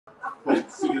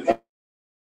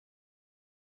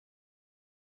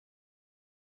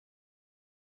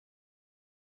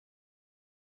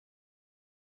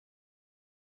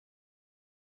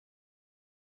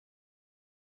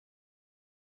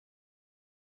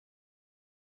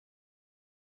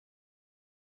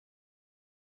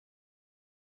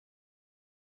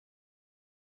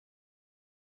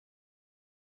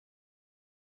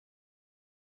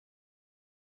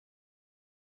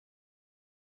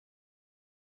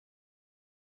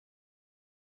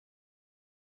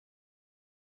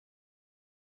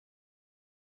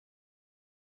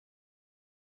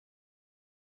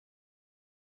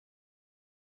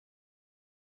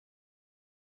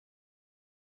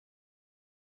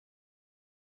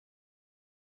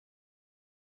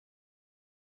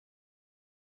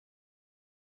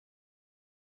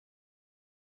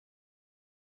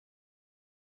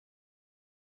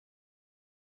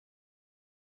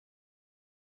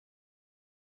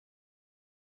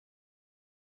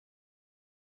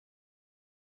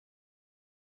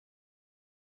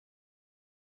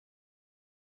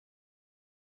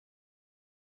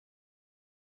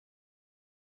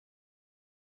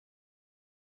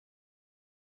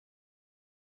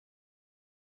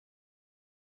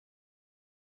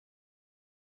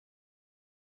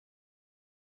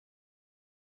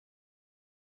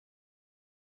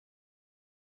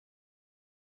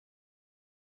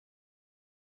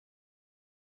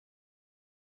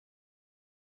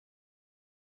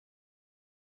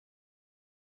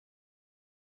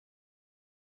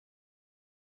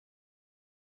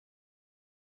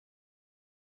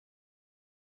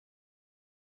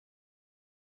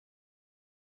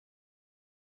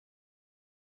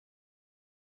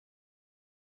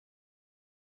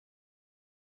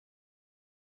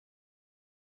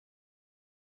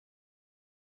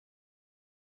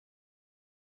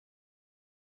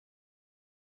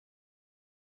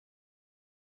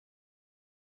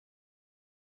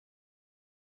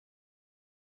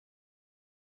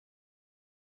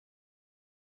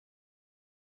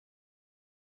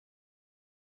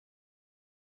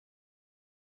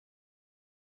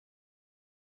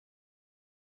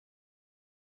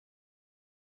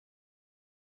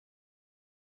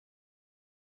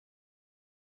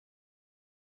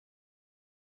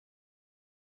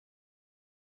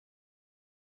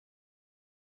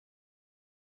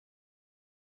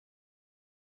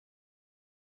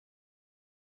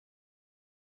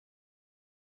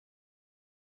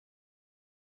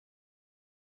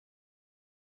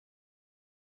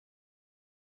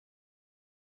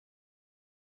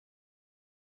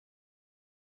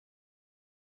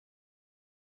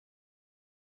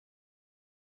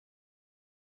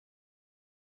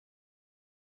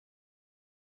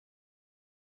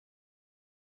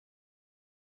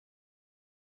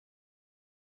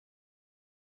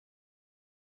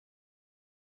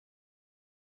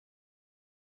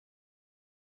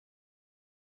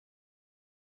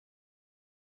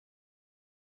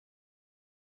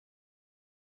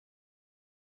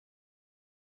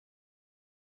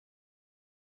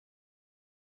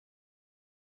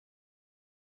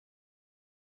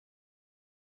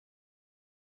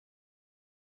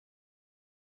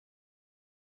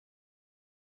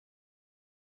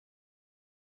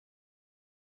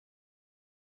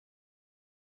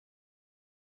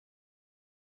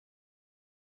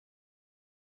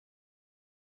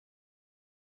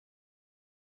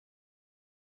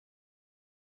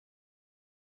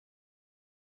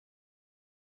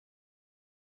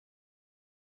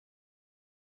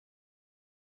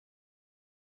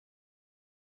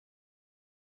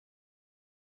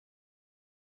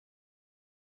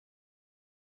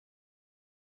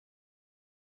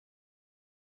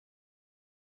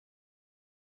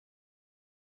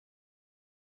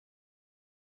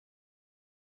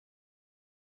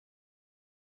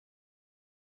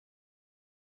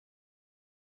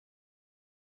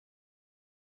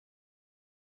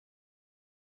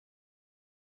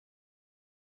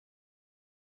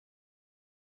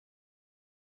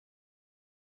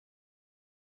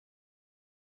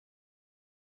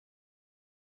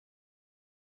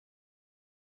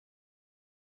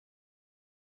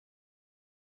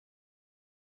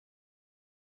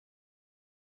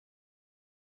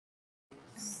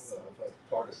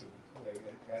partisan thing.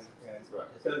 And so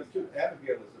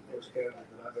Abigail is the first candidate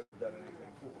that I've ever done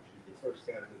anything for. She's the first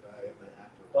candidate I ever,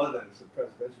 other than some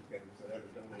presidential candidates, that ever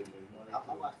donated any money to.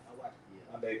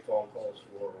 I made phone calls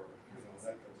for her, you know,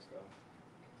 that kind of stuff.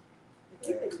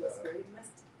 And,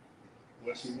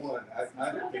 when she won,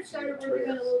 I didn't think she we're doing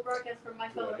a little broadcast from my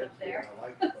phone up there. I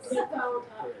like it, but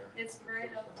It's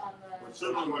right up on the. Well,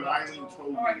 certainly when Eileen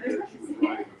told me that she was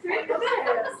writing a fight,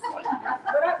 I was like,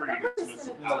 pretty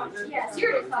dismissive. Yeah,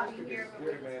 serious talking here, but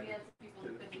we had people who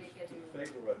couldn't make it.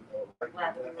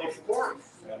 Of course.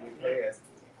 And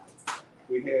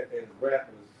we had, and rap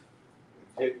was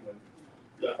genuine.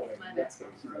 Yeah. My best.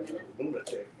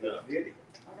 Lunatic, Yeah. idiot.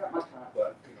 I got my time.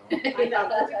 But, I know,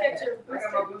 Did you get your that's booster?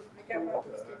 right. I got my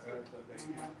booster.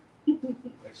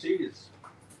 and she is,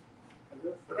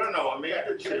 But I don't know,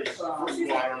 Amanda Chase, first of all, I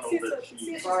don't know that she.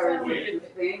 She's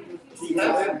Wait. She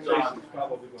has it. Jason's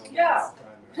probably going to. Yeah.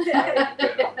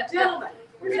 Gentlemen,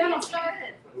 We're getting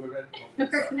started. We're ready.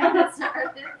 We're getting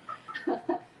started.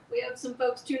 We have some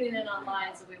folks tuning in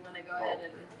online, so we want to go ahead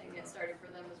and get started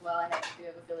for them as well. I do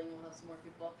have a feeling we'll have some more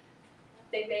people.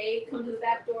 They may come to the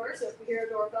back door, so if we hear a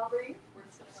doorbell ring, we're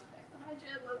just going to go back. Hi,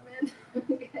 Jen, love man.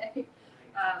 Okay.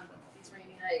 These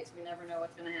rainy nights, we never know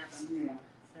what's going to happen. Yeah.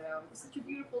 So it's such a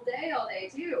beautiful day all day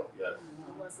too. Yes.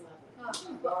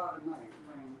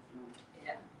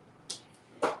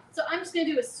 Yeah. So I'm just going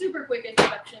to do a super quick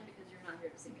introduction because you're not here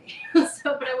to see me.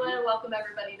 But I want to welcome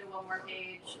everybody to One More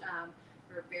Page.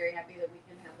 We're very happy that we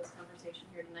can have this conversation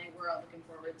here tonight. We're all looking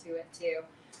forward to it too.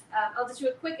 I'll just do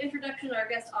a quick introduction. Our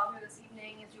guest author this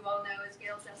evening, as you all know, is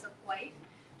Gayle Jessup White.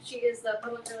 She is the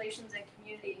Public Relations and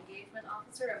Community Engagement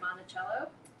Officer at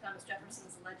Monticello, Thomas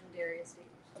Jefferson's legendary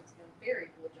estate. She's done a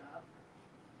very cool job.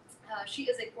 She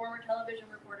is a former television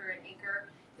reporter and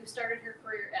anchor who started her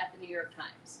career at the New York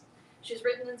Times. She's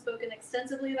written and spoken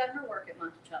extensively about her work at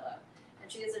Monticello,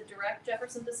 and she is a direct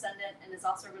Jefferson descendant and is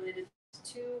also related to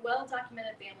two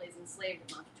well-documented families enslaved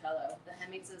at Monticello, the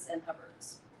Hemmingses and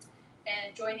Hubbards.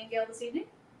 And joining Gayle this evening,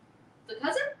 the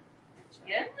cousin?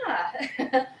 Yeah.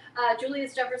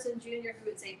 Julius Jefferson Jr.,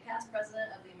 who is a past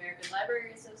president of the American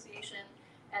Library Association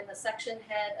and the section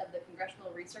head of the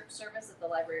Congressional Research Service at the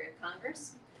Library of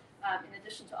Congress. In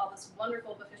addition to all this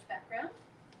wonderful bookish background,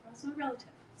 we're also a relative.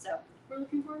 So we're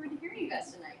looking forward to hearing you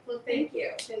guys tonight. Well, thank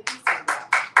you. Thank you so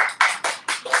much.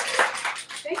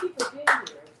 Thank you for being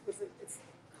here, because it's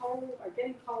cold, or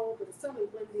getting cold, but it's certainly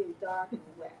windy and dark and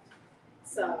wet.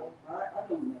 So, I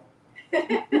don't know.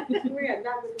 We are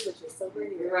not with the witches, so we're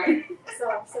here. Right.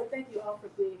 So thank you all for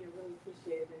being here, really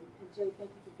appreciate it. And Jay,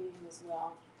 thank you for being here as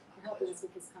well, for helping us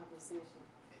with this conversation.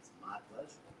 It's my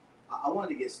pleasure. I wanted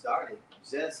to get started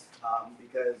just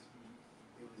because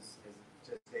it was, as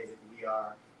just stated, we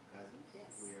are cousins.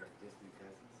 Yes. We are distant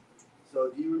cousins.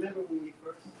 So do you remember when we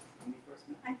first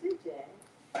met? I do, Jay.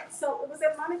 So it was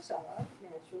at Monticello,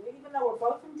 naturally. Even though we're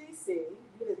both from D.C.,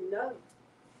 we didn't know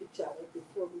each other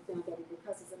before we found out we were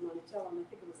cousins at Monticello. And I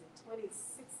think it was in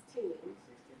 2016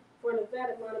 for an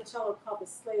event at Monticello called the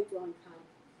Slave Dwelling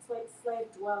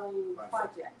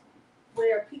Project,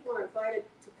 where people are invited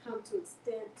to come to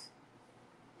extant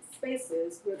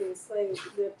spaces where the enslaved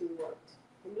lived and worked.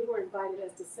 And we were invited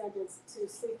as descendants to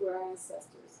sleep where our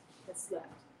ancestors had slept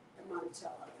at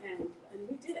Monticello. And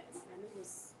we did it. And it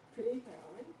was pretty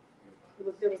harrowing.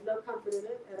 There was no comfort in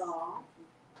it at all.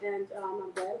 And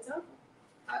I'm glad it's over.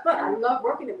 But I love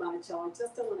working at Monticello. I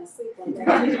just don't want to sleep on that.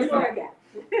 That's what I got.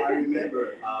 I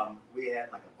remember we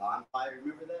had like a bonfire.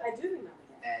 Remember that? I do remember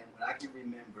that. And what I can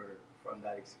remember from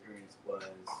that experience was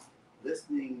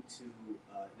listening to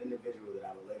an individual that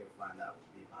I would later find out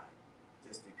would be my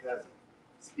distant cousin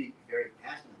speak very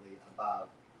passionately about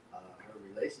her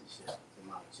relationship to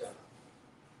Monticello.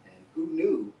 And who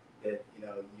knew that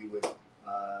you would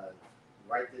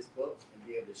write this book and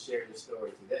be able to share this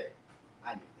story today?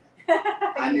 I knew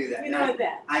that. I knew that. You know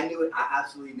that. I knew it. I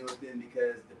absolutely knew it then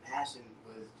because the passion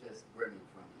was just brimming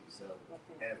from you. So,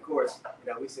 and of course,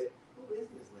 we said, "Who is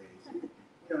this lady?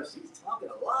 She's talking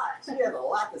a lot. She has a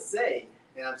lot to say."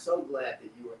 And I'm so glad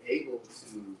that you were able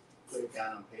to put it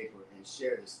down on paper and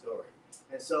share the story.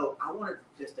 And so, I wanted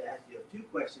just to ask you a few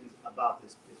questions about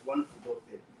this wonderful book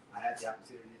that I had the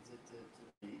opportunity to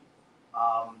read.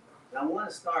 And I want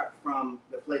to start from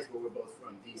the place where we're both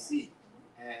from, DC.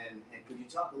 And could you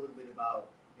talk a little bit about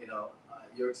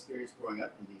your experience growing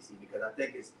up in DC, because I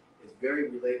think it's very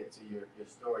related to your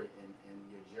story and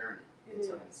your journey in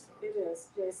telling the story. It is,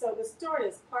 Jay. So the story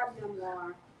is part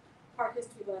memoir, part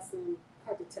history lesson,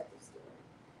 part detective story.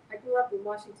 I grew up in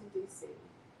Washington, D.C.,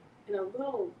 in a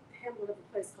little hamlet of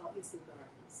a place called Eastland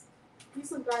Gardens.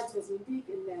 Eastland Gardens was unique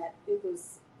in that it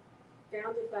was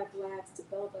founded by blacks,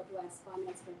 developed by blacks,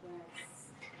 financed by blacks.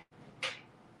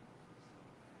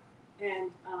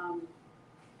 And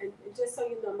just so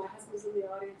you know, my husband's in the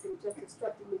audience and just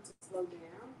instructed me to slow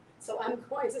down. So I'm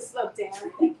going to slow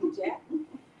down. Thank you, Jack.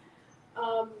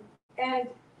 And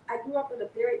I grew up in a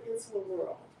very insular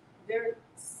world, very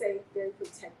safe, very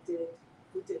protected.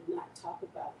 We did not talk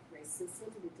about racism.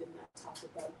 We did not talk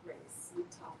about race. We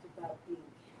talked about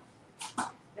being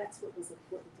Catholic. That's what was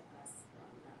important to us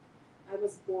growing up. I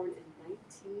was born in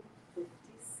 1957.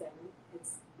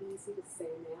 It's easy to say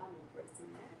now, I'm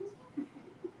embracing that.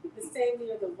 The same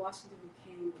year that Washington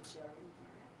became majority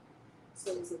black.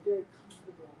 So it was a very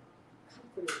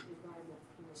comforting environment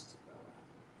in which to grow up.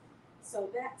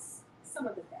 So that's some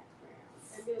of the background.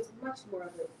 And there's much more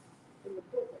of it in the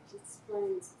book, which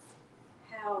explains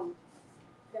how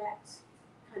that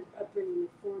kind of upbringing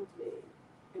informed me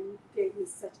and gave me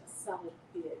such a solid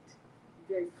bed,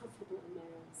 very comfortable in my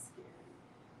own skin.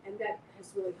 And that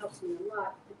has really helped me a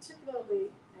lot,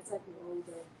 particularly as I grew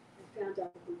older and found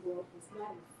out that the world was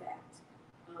not, in fact,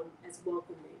 as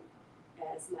welcoming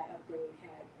as my upbringing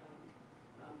had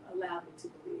allowed me to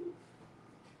believe.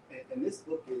 And this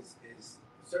book is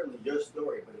certainly your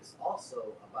story, but it's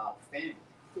also about family.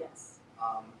 Yes.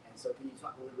 And so can you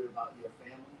talk a little bit about your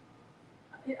family?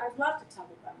 I'd love to talk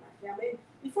about my family.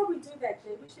 Before we do that,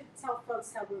 Jay, we should tell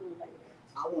folks how we're related.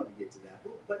 I want to get to that,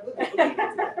 but we're going to get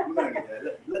to that. We're going to get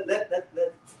to that.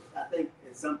 Let, I think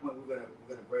at some point we're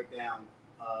gonna break down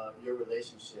your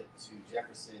relationship to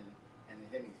Jefferson and the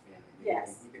Hemmings family.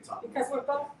 Yes. We can talk because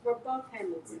about we're both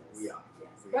Hemmings. We are.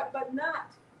 Yes. We are. But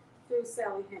not through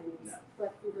Sally Hemmings, no.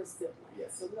 but through her siblings.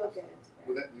 Yes. So we'll get into that.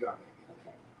 We are going to get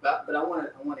okay. But I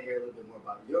want to hear a little bit more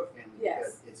about your family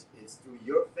yes. because it's through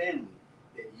your family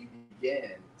that you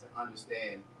began to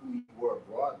understand who you were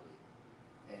broadly,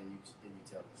 and you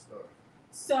tell the story.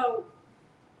 So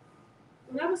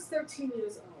when I was 13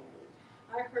 years old,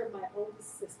 I heard my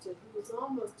oldest sister, who was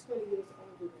almost 20 years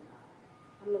older than I.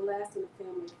 I'm the last in the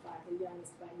family of 5, the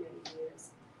youngest by many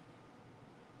years.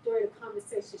 During a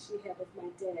conversation she had with my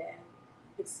dad,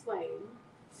 explained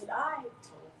that I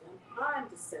told them I'm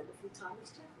descended from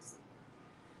Thomas Jefferson.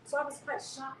 So I was quite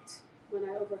shocked when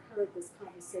I overheard this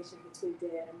conversation between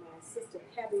Dad and my sister,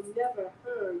 having never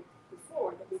heard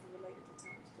before that we were related to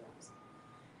Thomas Jefferson.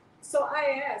 So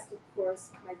I asked, of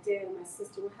course, my dad and my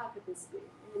sister, well, how could this be?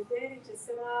 And Daddy just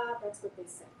said, that's what they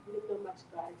said. He didn't know much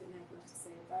about it, didn't have much to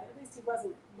say about it. At least he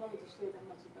wasn't willing to share that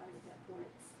much about it at that point.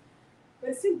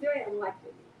 But it seemed very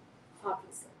unlikely to me,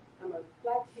 obviously. I'm a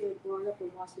black kid growing up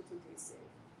in Washington, D.C.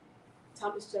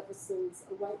 Thomas Jefferson's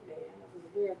a white man. I was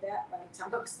aware of that by the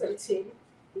time I was 13.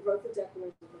 He wrote the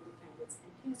Declaration of Independence,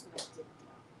 and here's what I didn't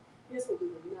know. Here's what we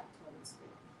were not taught in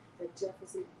school, that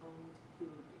Jefferson owned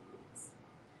human beings.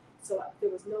 So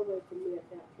there was no way for me at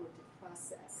that point to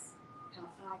process how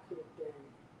I could have been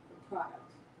the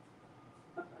product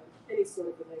of any sort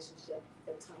of relationship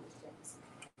that Thomas Jefferson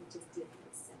had. It just didn't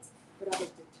make sense. But I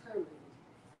was determined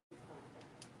to find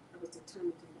out. I was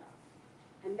determined to know.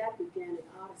 And that began an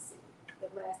odyssey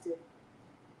that lasted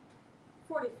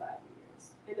 45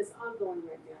 years. And it's ongoing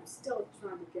right now. I'm still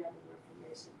trying to gather more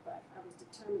information, but I was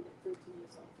determined at 13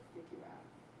 years old to figure out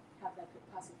how that could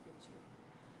possibly be true.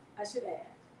 I should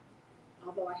add,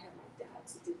 although I had my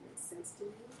doubts, it didn't make sense to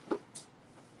me,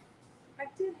 I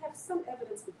did have some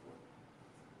evidence before me.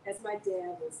 As my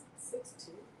dad was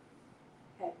 6'2",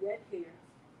 had red hair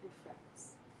and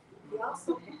freckles. He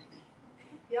also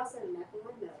had an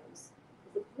aquiline nose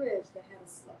with a bridge that had a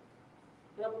slope.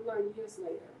 And I would learn years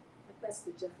later that that's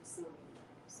the Jeffersonian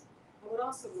nose. I would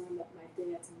also learn that my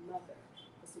dad's mother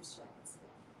was from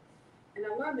Charlottesville. And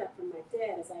I learned that from my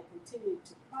dad as I continued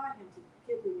to prod him to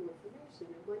give me more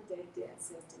information. And one day Dad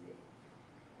says to me,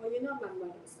 well, you know my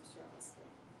mother was from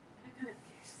Charlottesville. And I kind of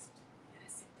gasped. And I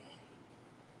said, Daddy,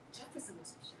 Jefferson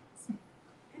was from Charlottesville.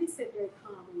 And he said very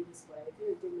calmly this way,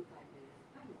 very dignified man,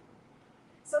 I know.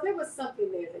 So there was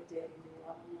something there that Daddy knew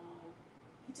all along.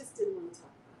 He just didn't want to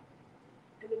talk about it.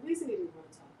 And the reason he didn't want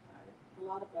to talk about it, a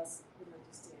lot of us would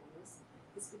understand this,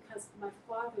 is because my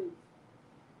father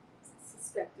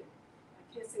suspected, I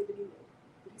can't say that he knew,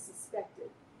 but he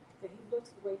suspected that he looked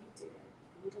the way he did,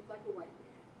 and he looked like a white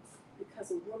man,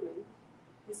 because a woman,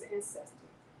 his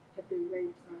ancestor, had been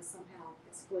raped or somehow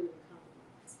exploited and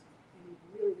compromised. And he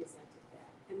really resented that.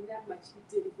 And that much he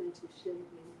did eventually share with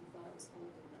me when he thought I was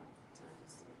old enough to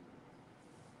understand.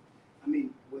 I mean,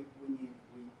 when you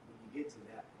get to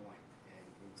that point and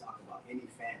we talk about any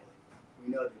family, we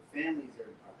know that families are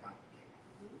complicated.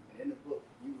 Mm-hmm. And in the book,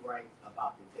 you write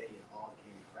about the day it all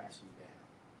came crashing down.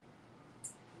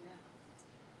 Yeah.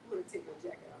 I'm going to take my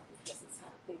jacket off because it's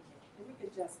hot. Thank you. And we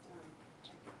can just,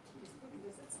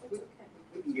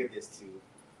 we can give this to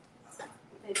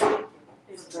Thank you.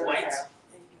 Thank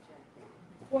you, Jack.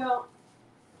 Well,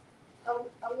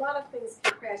 a lot of things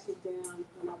came crashing down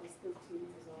when I was 13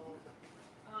 years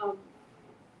old.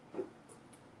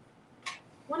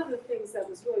 One of the things that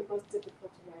was really most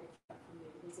difficult to write about for me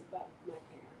was about my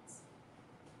parents.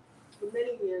 For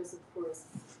many years, of course,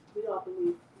 we all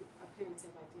believe our parents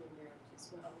have ideal marriage as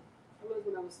well. I learned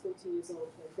when I was 13 years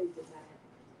old that they did not have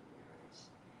an ideal marriage.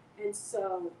 And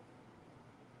so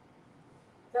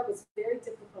that was very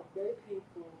difficult, very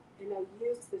painful, and I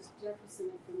used this Jefferson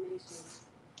information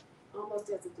almost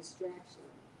as a distraction,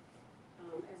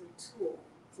 as a tool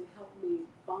to help me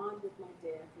bond with my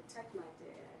dad, protect my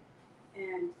dad,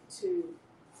 and to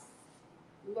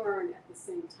learn at the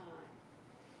same time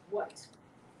what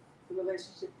the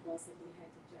relationship was that we had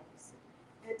to Jefferson,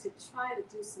 and to try to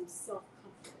do some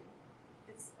self-comforting.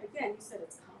 It's, again, you said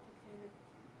it's complicated.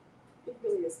 It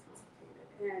really is complicated.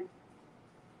 And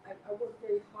I work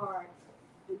very hard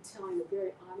in telling a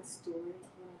very honest story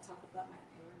when I talk about my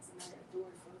parents, and I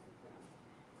adored both of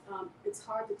them. It's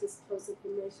hard to disclose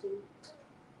information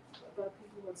about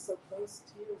people who are so close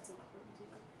to you and so important to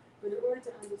you. But in order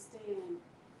to understand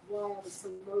why I was so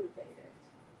motivated,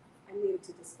 I needed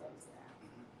to disclose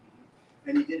that.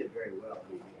 And you did it very well.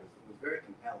 I mean, it was very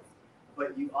compelling.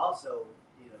 But you also,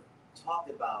 talked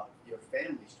about your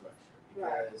family structure,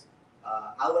 because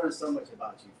I learned so much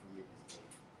about you from your visit.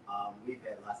 We've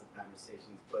had lots of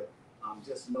conversations, but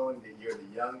just knowing that you're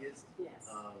the youngest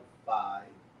of 5,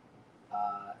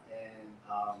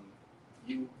 and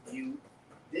you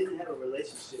didn't have a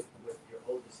relationship with your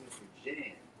older sister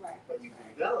Jan, but you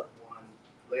developed one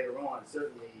later on,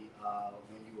 certainly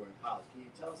when you were in college. Can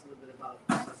you tell us a little bit about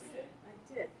your sister Jan?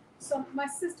 I did. So my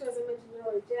sister, as I mentioned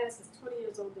earlier, Janice is 20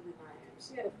 years older than I am.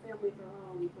 She had a family of her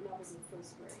own when I was in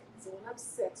 1st grade. So when I'm 6,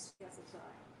 she has a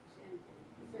child. And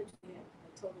eventually had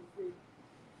a total 3.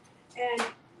 And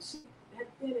she had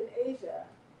been in Asia,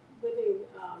 living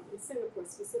in Singapore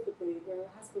specifically, where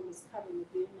her husband was covering the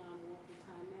Vietnam War for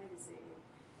Time magazine.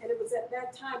 And it was at that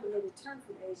time when they returned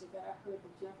from Asia that I heard the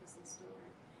Jefferson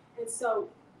story. And so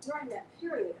during that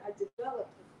period, I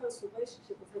developed a close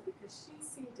relationship with her because she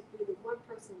seemed to be the one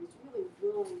person who was really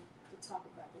willing to talk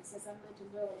about this. As I mentioned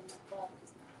earlier, my father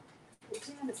was not. But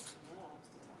Janice loves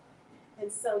to talk. And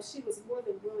so she was more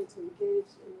than willing to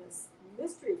engage in this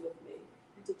mystery with me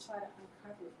and to try to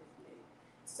uncover it with me.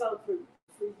 So for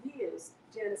years,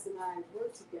 Janice and I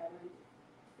worked together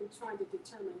in trying to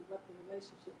determine what the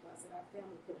relationship was that our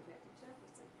family could have had to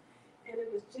Jefferson. And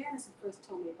it was Janice who first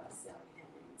told me about Sally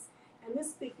Hemings. And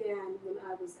this began when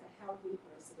I was at Howard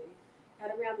University. At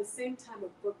around the same time, a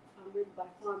book written by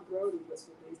Fawn Brodie was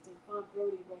released. And Fawn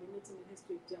Brodie wrote An Intimate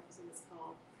History of Jefferson, it's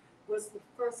called, was the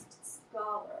first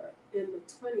scholar in the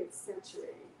 20th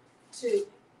century to,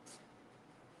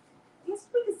 yes,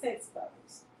 we can say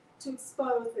expose, to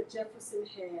expose that Jefferson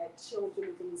had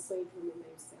children with an enslaved woman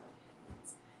named Sally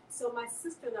Hemings. So my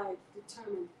sister and I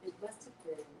determined it must have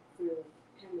been through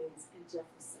Hemings and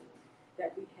Jefferson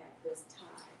that we had this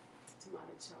tie to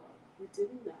Monticello. We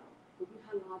didn't know, but we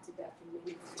hung on to that for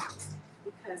many years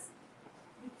because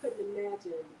we couldn't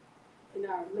imagine in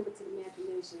our limited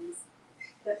imaginations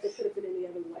that there could have been any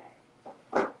other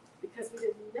way because we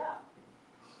didn't know.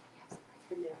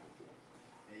 But now we do.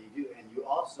 And you do, and you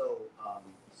also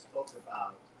spoke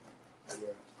about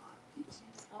your Aunt Peachy.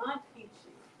 Aunt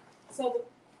Peachy. So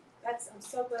I'm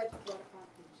so glad you brought up Aunt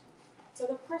Peachy. So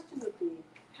the question would be,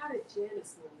 how did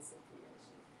Janice learn this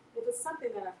information? It was something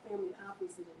that our family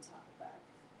obviously didn't talk about.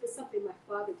 It was something my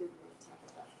father didn't want to talk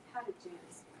about. How did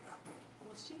Janice learn it?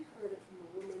 Well, she heard it from a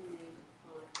woman named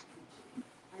Aunt Peachy.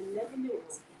 I never knew Aunt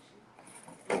Peachy.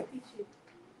 Aunt Peachy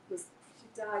she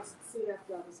died soon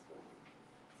after I was born.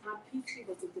 Aunt Peachy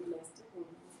was a domestic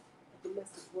woman, a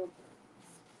domestic worker,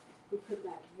 who could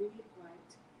not read,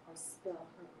 write, or spell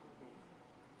her own name.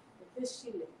 But this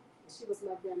she knew. She was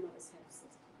my grandmother's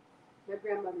half-sister. My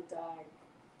grandmother died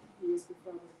years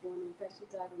before I was born. In fact, she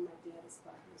died when my dad was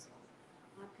 5 years old.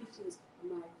 Aunt Peachy was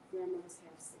my grandmother's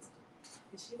half-sister.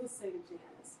 And she would say to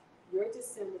Janice, "You're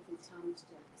descended from Thomas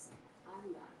Jefferson.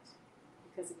 I'm not."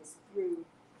 Because it was through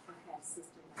her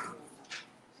half-sister, my grandmother.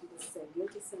 She would say,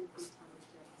 "You're descended from Thomas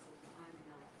Jefferson. I'm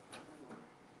not.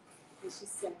 And she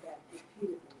said that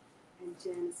repeatedly. And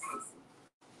Janice listened.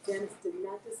 Janice did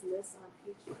not dismiss Aunt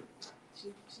Peachy.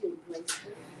 She embraced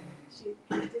her. It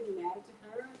didn't matter to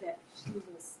her that she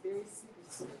was very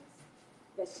superstitious,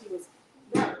 that she was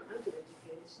not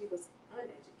undereducated, she was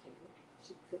uneducated.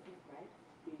 She couldn't write,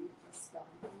 read, or spell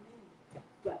her name.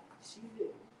 But she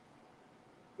knew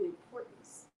the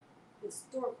importance, the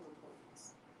historical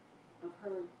importance of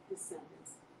her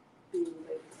descendants being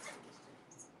related to Thomas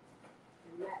Jefferson.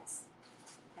 And that's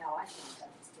how I found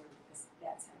out the story, because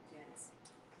that's how Janice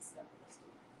discovered the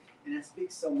story. And it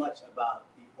speaks so much about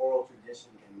the oral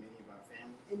tradition in many of our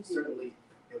families. Indeed. Certainly,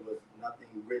 there was nothing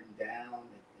written down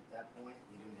at that point.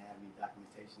 You didn't have any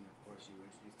documentation. Of course, you were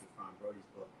introduced to Fawn Brodie's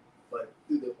book. But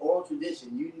through the oral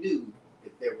tradition, you knew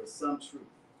that there was some truth.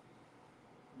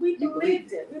 We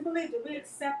believed it. We believed it. We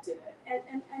accepted it.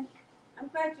 And I'm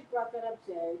glad you brought that up,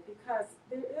 Jay, because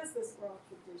there is this oral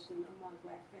tradition among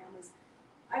Black families.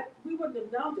 We wouldn't have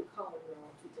known to call it an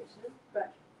oral tradition, but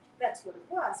that's what it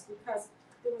was, because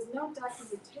there was no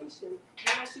documentation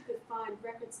unless you could find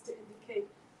records to indicate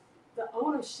the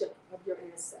ownership of your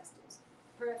ancestors.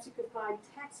 Perhaps you could find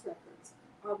tax records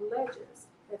or ledgers.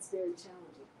 That's very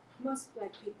challenging. Most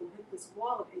Black people hit this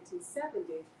wall in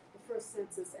 1870, the first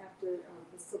census after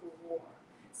the Civil War.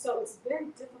 So it's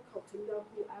very difficult to know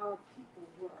who our people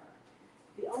were.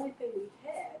 The only thing we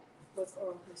had was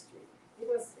oral history. It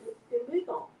was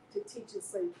illegal to teach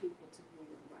enslaved people to read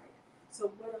and write.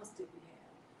 So what else did we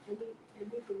have?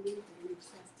 And we believed and we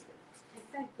trusted it. And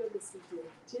thank goodness we did.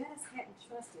 If Janice hadn't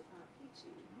trusted Aunt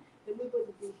Peachy, then we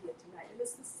wouldn't be here tonight. And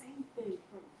it's the same thing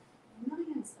for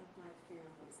millions of Black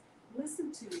families.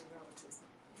 Listen to your relatives.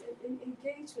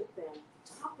 Engage with them.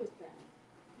 Talk with them.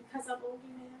 Because I'm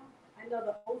older now, I know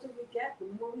the older we get, the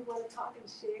more we want to talk and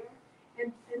share.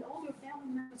 And older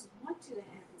family members want you to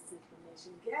have this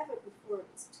information. Gather it before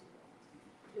it's too late.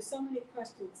 There's so many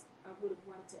questions I would have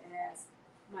wanted to ask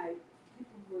my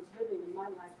people who were living in my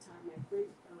lifetime, my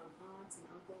great aunts and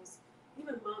uncles,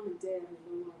 even mom and dad are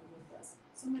no longer with us.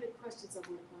 So many questions I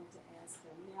would have wanted to ask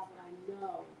them now that I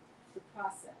know the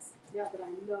process, now that I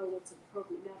know what's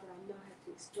appropriate, now that I know how to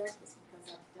extract this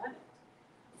because I've done it.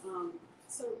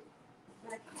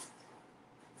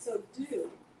 So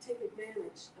do take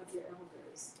advantage of your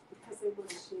elders because they want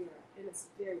to share, and it's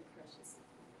very precious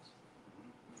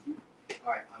information.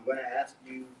 All right, I'm going to ask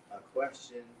you a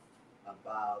question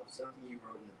about something you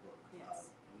wrote in the book. Yes.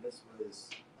 And this was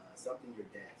something your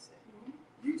dad said.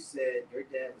 You said your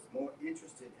dad was more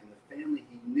interested in the family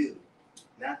he knew,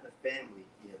 not the family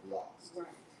he had lost. Right.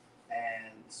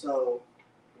 And so,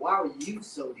 why were you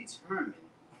so determined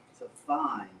to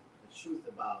find the truth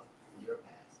about your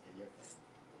past and your family?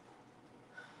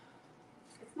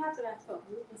 It's not that I felt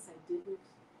rootless, I didn't.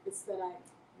 It's that I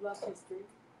love history.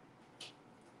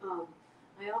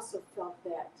 I also felt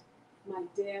that my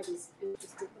dad was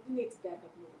interested, but we need to back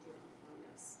up a little bit on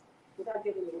this without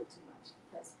giving away too much,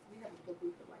 because we have a book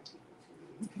we for white people to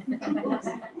read.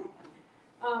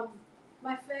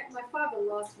 My father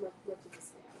lost much of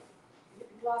his family.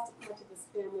 He lost much of his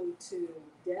family to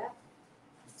death,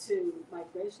 to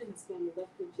migration. His family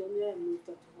left Virginia and moved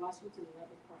up to Washington and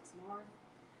other parts north.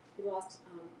 He lost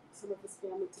some of his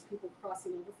family to people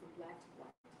crossing over from Black to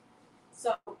white.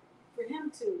 So for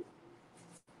him to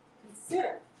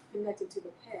consider connecting to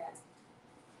the past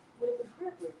would have been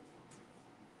heartbreaking.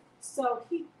 So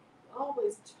he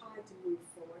always tried to move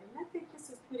forward. And I think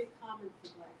this is pretty common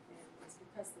for Black families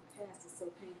because the past is so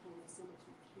painful and there's so much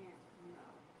you can't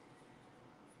know.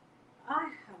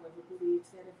 I, however,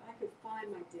 believed that if I could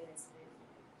find my dad's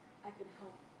family, I could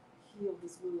help heal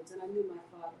his wounds. And I knew my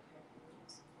father had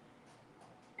wounds.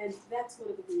 And that's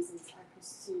one of the reasons I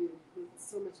pursued with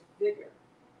so much vigor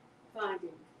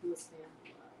finding who his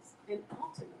family was. And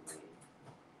ultimately,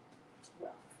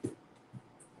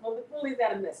 well, we'll leave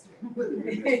that a mystery.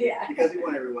 Yeah. Because we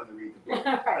want everyone to read the book.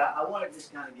 Right. But I want to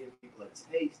just kind of give people a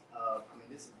taste of,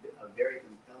 this is a very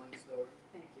compelling story.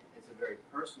 Thank you. It's a very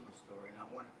personal story, and I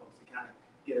wanted folks to kind of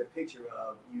get a picture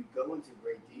of you go into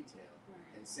great detail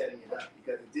in setting it up,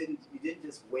 because you didn't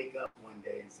just wake up one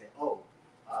day and say,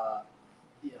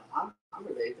 I'm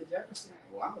related to Jefferson,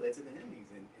 or I'm related to the Hemings,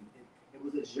 and it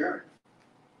was a journey.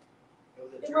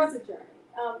 It was a journey.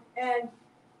 And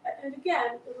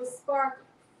again, it was sparked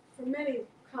for many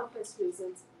complex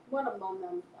reasons. One among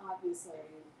them, obviously,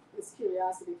 is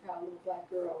curiosity of how a little Black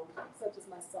girl, such as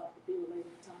myself, would be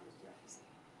related to Thomas Jefferson.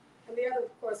 And the other,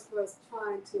 of course, was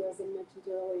trying to, as I mentioned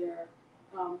earlier,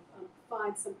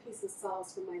 find some peace and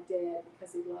solace for my dad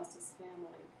because he lost his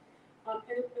family. And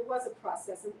it was a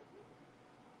process. And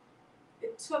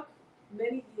it took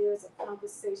many years of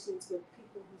conversations with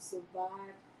people who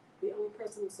survived. The only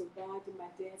person who survived in my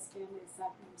dad's family,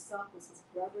 aside from himself, was his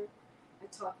brother. I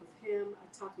talked with him. I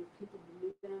talked with people who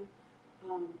knew them.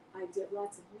 I did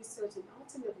lots of research, and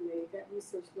ultimately, that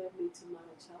research led me to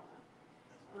Monticello.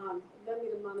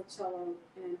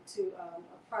 And to a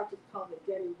project called the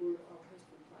Getting Word Oral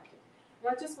History Project. And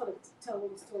I just want to tell a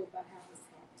little story about how this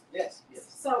happened. Yes.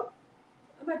 So,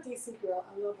 I'm a DC girl.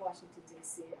 I love Washington,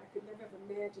 D.C. I could never have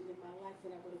imagined in my life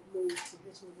that I would have moved to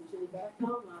Richmond, Virginia, but I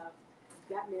found love,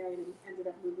 got married, and ended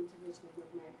up moving to Richmond with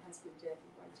my husband,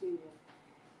 Jackie White Jr.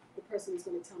 The person who's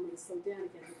going to tell me to slow down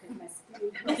again because my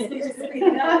speed is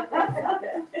speeding up.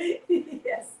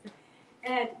 Yes.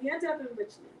 And we ended up in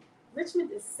Richmond.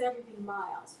 Richmond is 70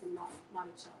 miles from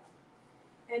Monticello.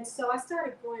 And so I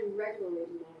started going regularly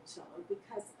to Monticello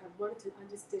because I wanted to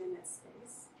understand that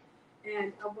space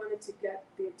and I wanted to get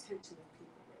the attention of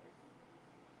people there.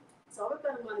 So I would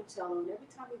go to Monticello, and every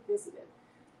time we visited,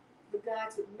 the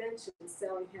guides would mention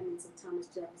Sally Hemings and Thomas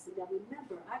Jefferson. Now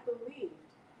remember, I believed,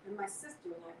 and my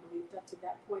sister and I believed up to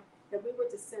that point, that we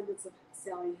were descendants of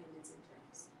Sally Hemings and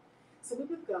Jefferson. So we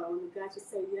would go, and the guides would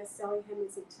say, yes, Sally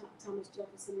Hemings and Thomas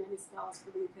Jefferson, many scholars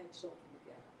believe had children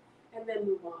together, and then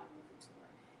move on with the tour.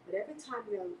 But every time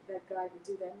that guide would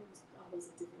do that, it was always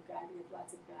a different guide. We had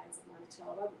lots of guides at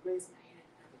Monticello. I would raise my hand,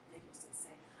 and I would vigorously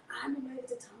say, I'm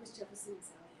related to Thomas Jefferson and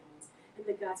Sally Hemings. And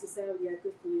the guys would say, oh yeah,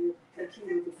 good for you, and keep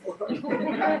moving forward.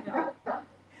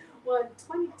 Well, in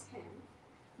 2010,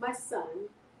 my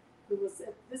son, who was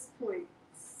at this point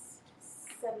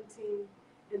 17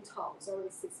 and tall, was already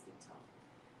 6 feet tall.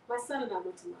 My son and I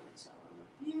went to Monticello on a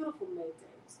beautiful May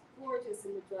day. It was gorgeous,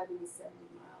 and we're driving the 70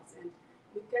 miles. And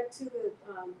we get to the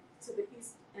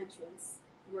east entrance.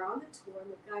 We're on the tour,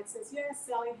 and the guide says, yes,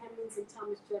 Sally Hemings and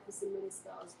Thomas Jefferson, many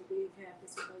scholars believe, have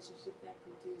this relationship that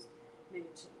produced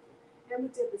many children. And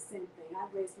we did the same thing.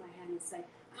 I raised my hand and say,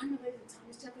 I'm related to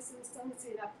Thomas Jefferson and so and so,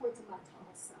 and I point to my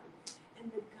tall son. And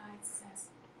the guide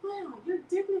says, wow, you're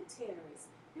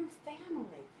dignitaries, you're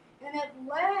family. And at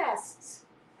last,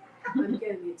 I'm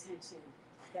getting the attention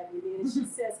that we needed. She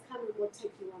says, come and we'll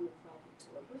take you on the private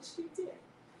tour, which she did.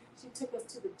 She took us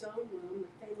to the dome room,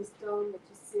 the famous dome that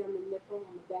you see on the nipple,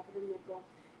 on the back of the nipple,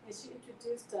 and she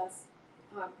introduced us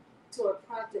to a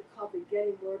project called the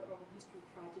Getting Word Oral History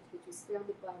Project, which was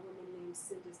founded by a woman named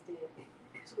Cinder Stanton.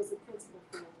 She was the principal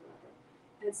founder of it.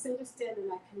 And Cinder Stanton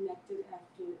and I connected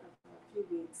after a few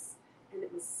weeks, and it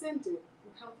was Cinder who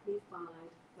helped me find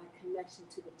my connection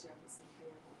to the Jefferson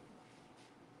family.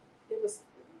 It was,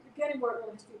 the Getting Word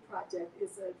Oral History Project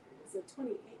is a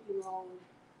 28-year-old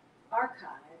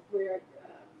archive where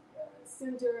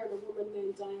Cinder and a woman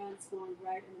named Diane Swan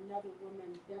Wright and another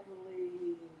woman,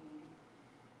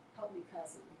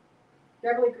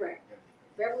 Beverly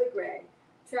Gray,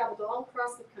 traveled all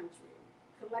across the country,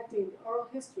 collecting oral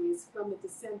histories from the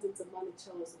descendants of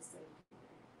Monticello's enslaved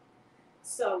community.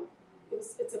 So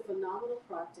it's a phenomenal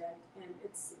project, and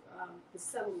it's the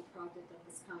seminal project of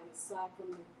this kind, aside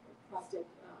from the project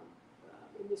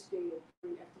initiated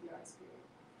during FDR's period.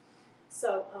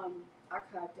 So,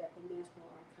 archived at the National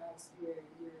Archives where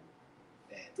your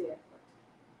dad worked.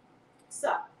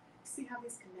 So, see how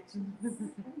these connections.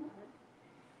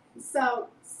 So,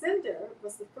 Cinder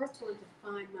was the first one to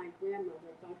find my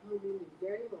grandmother, by whom we knew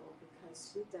very little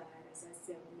because she died, as I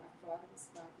said, when my father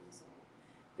was 5 years old.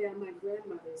 Found my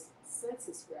grandmother's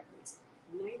census records,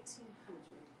 1900.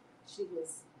 She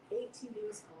was 18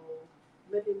 years old,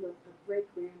 living with a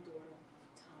great-granddaughter,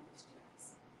 Thomas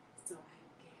Jefferson. So I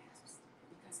gasped,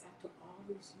 because after all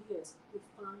these years, we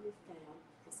finally found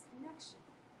this connection.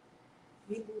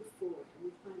 We moved forward, and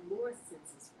we find more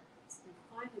census records, and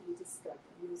finally we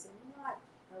discovered, and there's a lot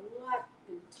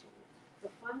in between,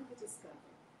 but finally we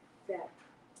discovered that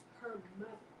her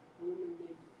mother, a woman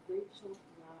named Rachel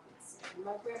Robinson, and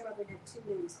my grandmother had 2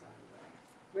 names, by the way,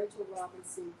 Rachel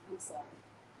Robinson,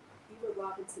 Eva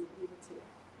Robinson and Eva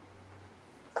Taylor.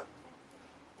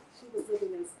 She was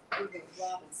living as Eva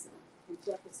Robinson in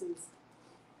Jefferson's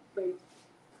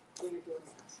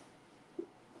great-granddaughter's house.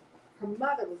 Her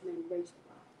mother was named Rachel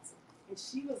Robinson, and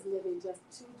she was living just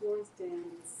 2 doors down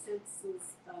in the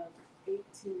census of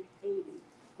 1880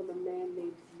 from a man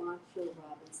named Montreal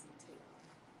Robinson Taylor.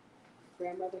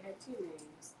 Grandmother had 2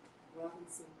 names,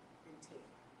 Robinson and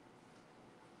Taylor.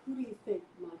 Who do you think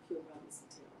Montreal Robinson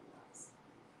Taylor was?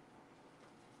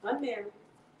 Unmarried,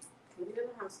 living in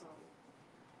a household.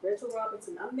 Rachel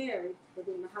Robinson, unmarried,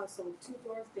 living in a household 2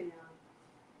 doors down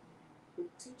with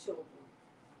 2 children.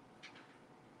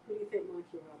 Who do you think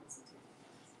Montreal Robinson Taylor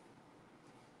was?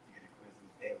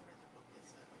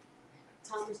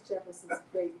 Thomas Jefferson's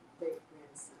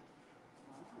great-great-grandson.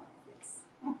 Yes.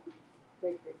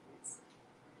 Great-great-grandson.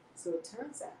 So it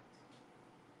turns out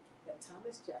that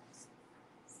Thomas Jefferson's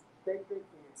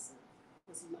great-great-grandson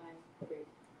was my great-grandfather.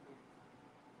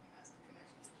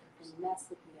 And that's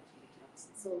the connection to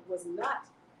Jefferson. So it was not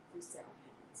through Sarah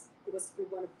Hemings. It was through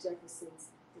one of Jefferson's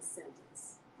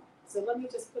descendants. So let me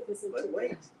just put this into But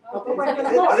wait. Oh, but wait,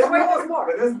 there's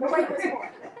more. There's more.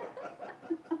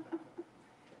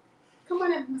 Come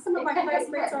on in. Some of my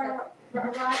classmates are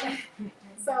arriving.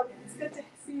 So it's good to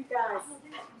see you guys.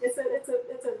 It's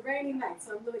a rainy night,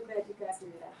 so I'm really glad you guys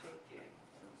made it out.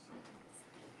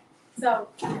 So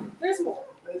there's more.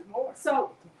 There's more.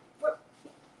 So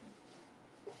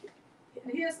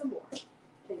and here's some more.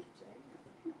 Thank you, Jay.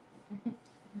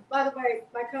 By the way,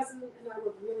 my cousin and I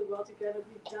work really well together.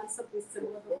 We've done something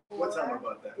similar before. We'll tell them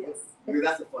about that. Yes.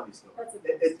 That's a funny story. That's a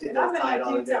It and I'm does tie it going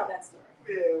all to let you tell together. that story.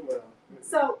 Yeah, well.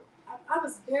 So I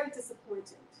was very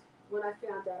disappointed when I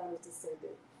found out I was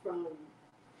descended from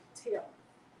Taylor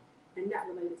and not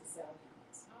related to Sally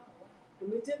Hemings.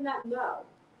 And we did not know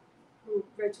who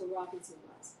Rachel Robinson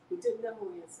was. We didn't know who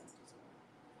our ancestors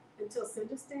were until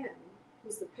Cinder Stanton,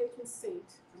 who's the patron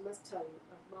saint, I must tell you,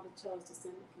 of Monticello's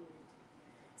descendant community.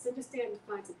 Cinder Stanton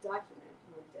finds a document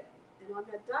one day, and on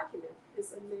that document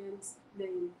is a man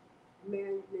named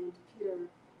Peter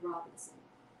Robinson.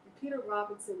 And Peter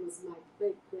Robinson was my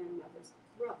great-grandmother's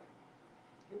brother.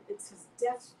 And it's his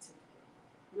death certificate.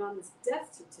 And on this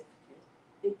death certificate,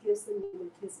 it gives the name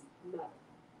of his mother,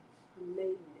 her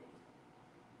maiden name.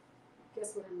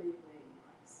 Guess what her maiden name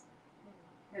was?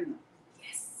 Hannah.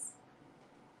 Yes.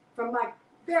 From my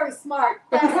very smart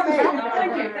classmate,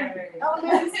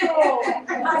 elementary school,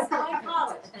 high school, and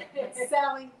college.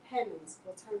 Sally Hemings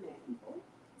was her name.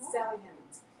 Sally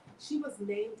Hemings. She was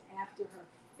named after her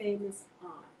famous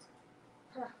aunt.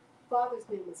 Her father's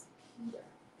name was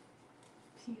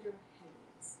Peter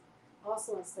Hemings,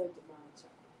 also enslaved in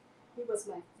Monticello. He was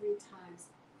my 3 times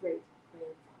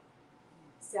great-grandfather.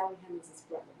 Sally Hemings'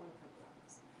 brother, one of her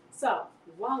brothers. So,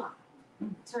 voila.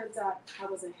 Turns out I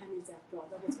was a Hemings after all.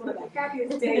 That was one of the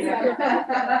happiest days ever.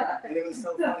 And it was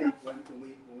so funny when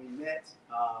we met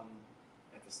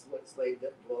at the Slave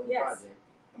Dwelling Project.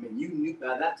 I mean, you knew,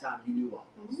 by that time, you knew all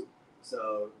this. Mm-hmm.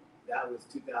 So that was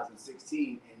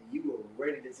 2016, and you were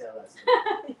ready to tell us.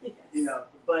 Yes. You know,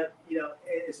 but, you know,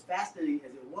 as fascinating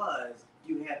as it was,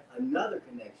 you had another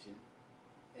connection,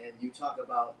 and you talk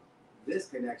about this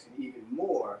connection even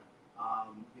more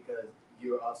because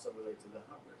you're also related to the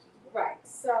Hubbards as well. Right.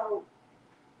 So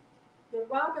the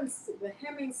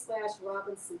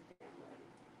Hemings/Robinson family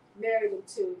married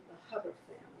into the Hubbard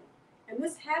family. And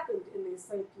this happened in the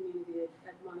enslaved community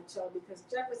at Monticello because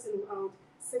Jefferson, who owned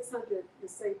 600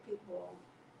 enslaved people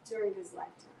during his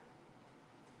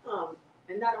lifetime,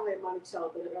 and not only at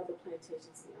Monticello, but at other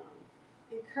plantations he owned,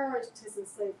 encouraged his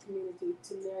enslaved community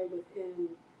to marry within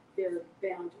their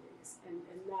boundaries and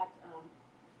not,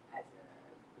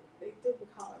 they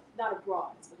didn't call it, not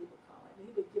abroad is what he would call it. And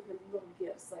he would give them little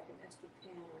gifts like an extra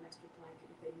pen or an extra blanket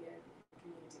if they married in the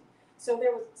community. So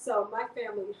my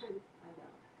family, I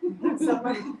know. So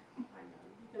I know,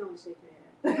 you can only shake your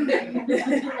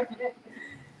head.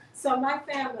 So my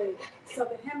family, so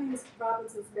the Hemings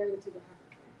Robinsons married into the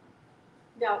Hubbard family.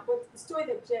 Now, the story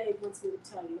that Jay wants me to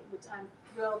tell you, which I'm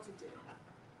thrilled to do,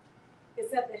 is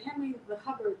that the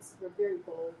Hubbards were very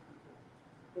bold people.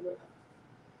 They were,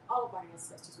 all of our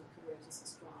ancestors were courageous and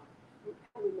strong.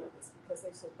 How do we know this? Because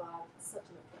they survived such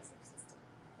an oppressive system,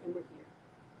 and we're here.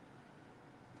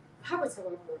 The Hubbards,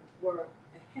 however, were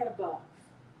a head above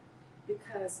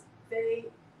because they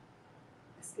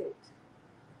escaped,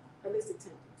 at least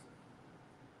attempted to.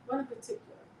 One in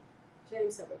particular,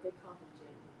 James Hubbard, they called him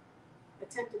Jamie,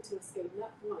 attempted to escape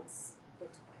not once, but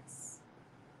twice.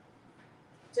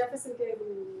 Jefferson gave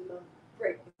him a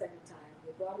break the second time.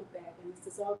 They brought him back, and he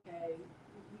says, okay,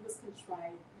 he was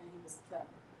contrite, and he was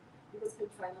clever. He was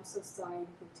contrite, I'm so sorry,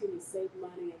 he continued to save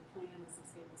money and plan his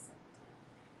escape the second time.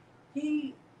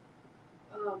 He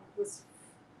was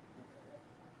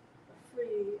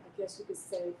free, I guess you could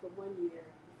say, for 1 year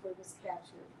before he was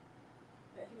captured.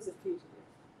 He was a fugitive,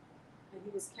 and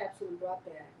he was captured and brought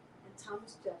back, and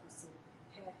Thomas Jefferson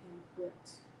had him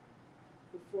whipped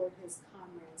before his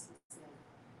comrades had said,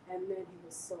 and then he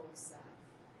was sold south.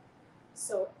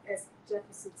 So, as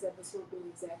Jefferson said, this won't be an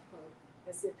exact quote,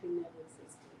 as if he never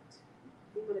existed.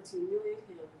 He wanted to humiliate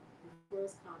him before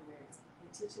his comrades and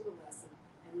teach him a lesson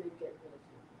and then get rid of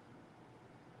him.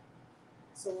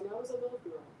 So when I was a little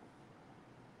girl,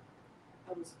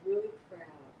 I was really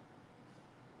proud,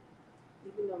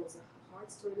 even though it was a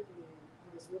hard story to believe,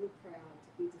 I was really proud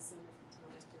to be descended from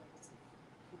Thomas Jefferson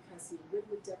because he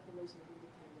written the Declaration of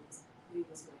Independence and he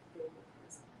was my favorite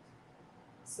president.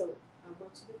 So I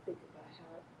want you to think about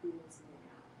how it feels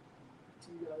now to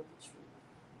know the truth.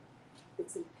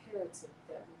 It's imperative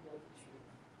that we know the truth.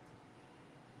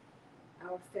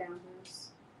 Our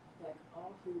founders, like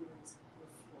all humans,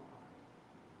 were flawed.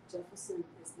 Jefferson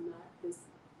is not this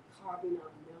carving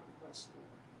on Mount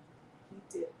Rushmore. He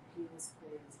did heinous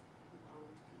things. He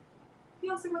owned people. He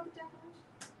also wrote the Declaration.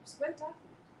 It's a great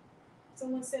document.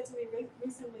 Someone said to me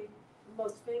recently, the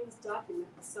most famous document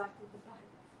aside from the Bible.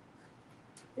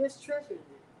 There's treasure in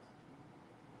it,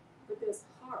 but there's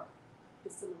horror in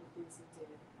some of the things he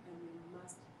did, and we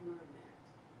must learn that.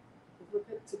 If we're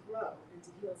going to grow and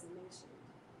to heal as a nation,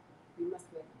 we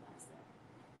must recognize that.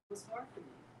 It was hard for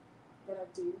me, but I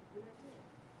do, and I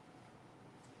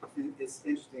did. It's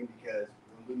interesting because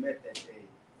when we met that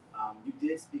day, you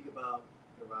did speak about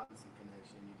the Robinson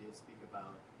connection. You did speak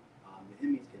about the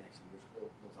Hemings connection, which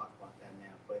we'll talk about that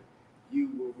now. But you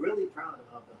were really proud of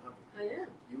the Hubbard. I am.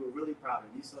 You were really proud,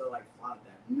 and you sort of like flaunted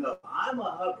that. No, I'm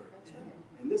a Hubbard. That's right.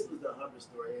 And this was the Hubbard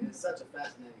story, and it's such a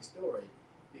fascinating story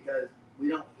because we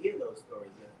don't hear those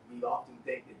stories. We often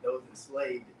think that those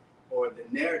enslaved, or the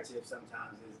narrative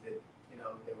sometimes is that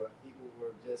there were people who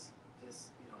were just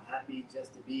happy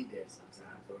just to be there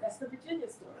sometimes. Or, That's the Virginia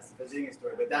story. that's the Virginia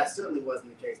story, but that certainly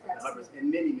wasn't the case with the Hubbards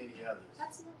and many others.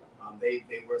 Absolutely.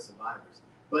 They were survivors,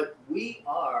 but we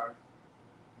are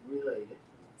related.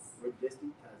 We're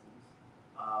distant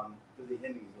cousins to the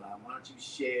Hemmings line. Why don't you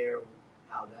share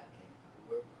how that came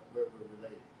about, where we're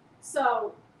related?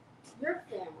 So, your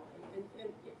family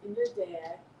and your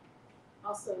dad,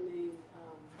 also named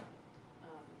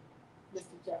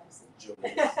Mr. Jefferson.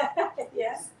 Julius.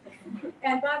 Yes.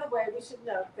 And by the way, we should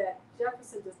note that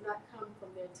Jefferson does not come from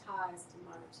their ties to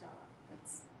Monticello.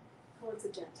 That's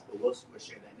coincidental. But we'll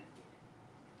share that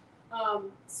now.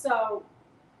 So,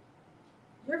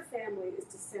 your family is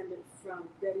descended from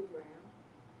Betty Brown,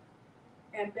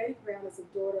 and Betty Brown is the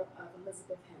daughter of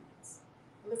Elizabeth Hemmings.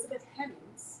 Elizabeth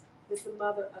Hemmings is the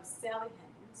mother of Sally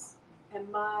Hemmings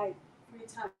and my 3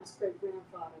 times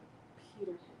great-grandfather,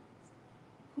 Peter Hemmings.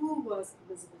 Who was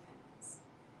Elizabeth Hemmings?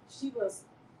 She was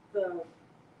the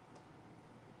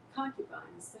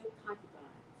concubine, the same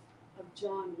concubine of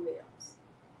John Wales.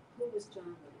 Who was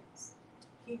John Wales?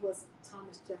 He was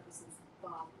Thomas Jefferson's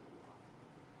father-in-law.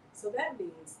 So that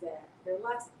means that there are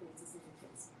lots of things this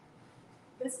indicates.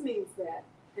 This means that,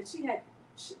 and she had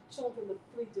children with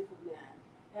 3 different men.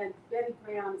 And Betty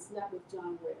Brown is not with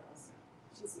John Wales.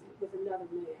 She's with another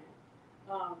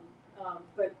man.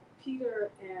 But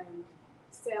Peter and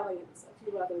Sally and a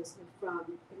few others were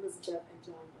from Elizabeth and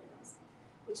John Wales,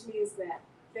 which means that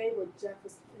they were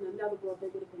Jefferson, in another word, they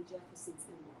would have been Jefferson's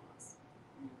in-laws.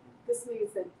 This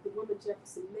means that the woman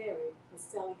Jefferson married was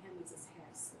Sally Hemmings'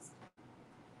 half-sister.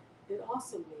 It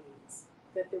also means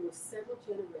that there were several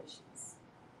generations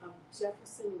of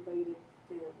Jefferson-related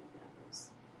family members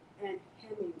and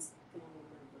Hemmings family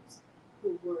members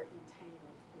who were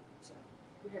entangled with each other,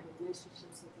 who had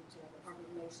relationships with each other, or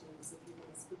relations, if you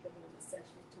want to speak of it in a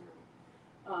sexual term.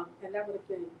 And that would have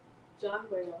been John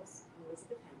Wales and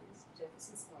Elizabeth Hemmings,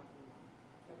 Jefferson's father-in-law.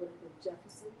 That would have been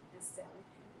Jefferson and Sally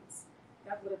Hemmings.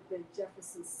 That would have been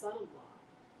Jefferson's son-in-law,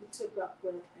 who took up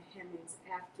with the Hemmings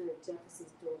after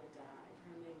Jefferson's daughter died.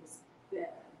 Her name was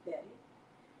Betty.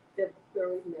 They're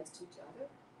buried next to each other.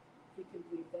 You can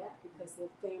believe that because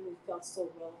their family felt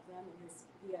so well with them, and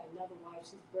he had another wife.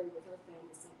 She's buried with her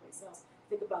family someplace else.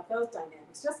 Think about those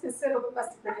dynamics. Just consider what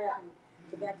must have been happening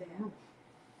for that to happen.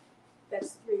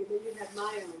 That's 3. Then you have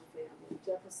my own family,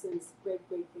 Jefferson's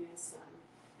great-great-grandson,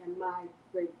 and my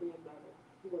great-grandmother,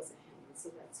 who was a Hemming.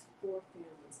 So that's 4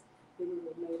 families. They were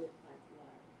related by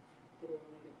blood. They were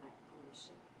related by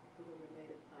ownership. They were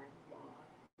related by law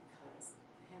because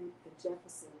the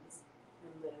Jeffersons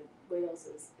and the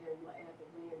Waleses and the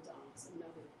Randolphs,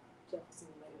 another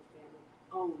Jefferson-related family,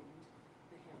 owned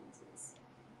the Hemmingses.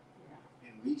 Yeah.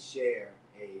 And we share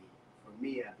for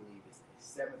me, I believe it's a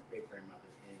 7th great-grandmother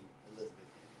in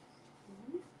Elizabeth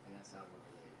Hemmings. And that's how we're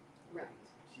related. Right.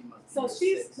 She must be So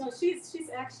your 6th. she's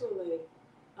actually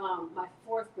my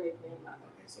 4th great-grandmother.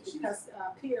 Okay, so Because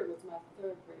Peter was my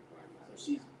 3rd great-grandmother. So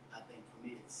she's, I think for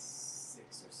me, it's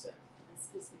 6 or 7. That's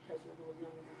just because you're a little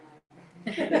younger than I am.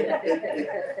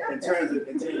 in terms of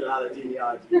how the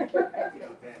genealogy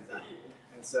pans out.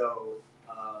 And so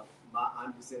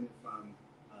I'm descended from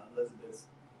Elizabeth's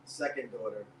 2nd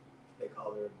daughter. They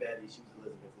call her Betty. She was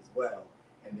Elizabeth as well.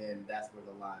 And then that's where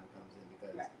the line comes in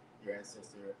because your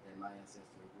ancestor and my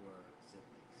ancestor were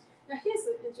siblings. Now here's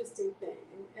an interesting thing,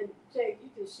 and Jay, you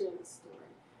can share this story.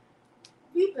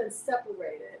 We've been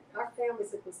separated. Our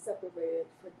families have been separated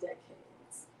for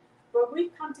decades. But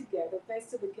we've come together thanks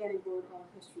to the Gettysburg Oral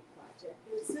History Project.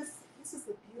 This is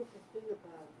the beautiful thing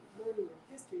about learning your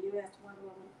history. You asked why did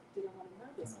I want to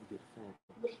know this?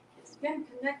 Getting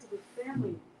connected with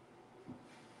family,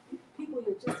 people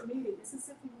you're just meeting. It's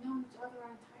as if we've known each other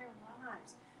our entire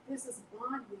lives. There's this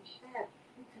bond we had.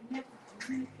 We connect, we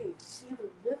communicate,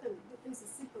 together, living. There's a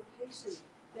syncopation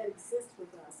that exists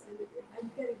with us. And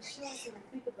I'm getting chills when I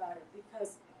think about it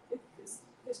because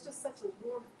it's just such a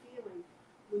warm feeling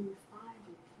when you find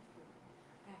your people.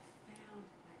 I have found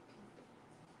my people.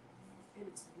 And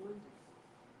it's wonderful.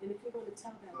 And if you're going to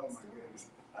tell that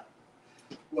story.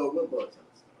 Well, we'll both tell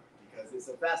the story because it's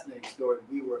a fascinating story.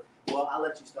 I'll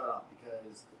let you start off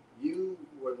because you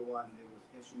were the one that was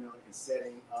instrumental in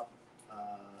setting up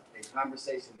a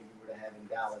conversation that we were to have in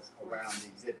Dallas around the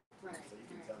exhibit. Right. So you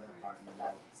can tell that part in the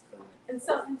Dallas. And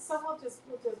so we'll just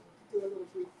do a little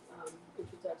brief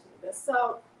introduction of this.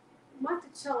 So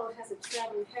Monticello had a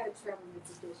traveling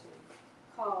exhibition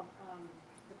called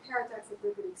The Paradox of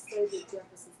Liberty, Slavery,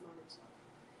 Jefferson's Monticello.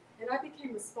 And I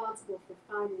became responsible for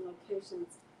finding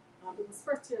locations. It was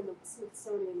first here in the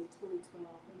Smithsonian in 2012,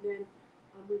 and then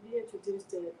we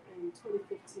reintroduced it in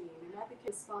 2015. And I became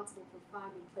responsible for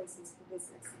finding places for this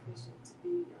exhibition to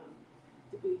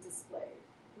be displayed.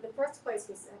 And the first place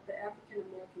was at the African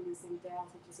American Museum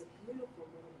Dallas, which is a beautiful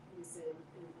little museum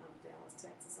in Dallas,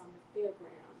 Texas, on the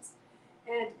fairgrounds.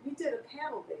 And we did a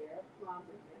panel there.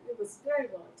 It was very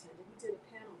well attended. We did a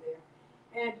panel there,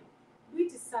 and we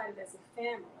decided as a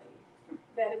family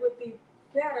that it would be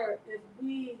better if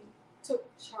we took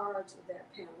charge of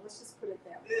that panel. Let's just put it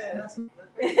that way. Yeah, that's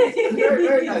very,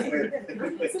 very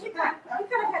nice. So we kind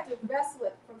of had to wrestle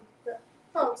it from the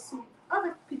folks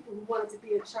other people who wanted to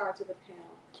be in charge of the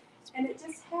panel, and it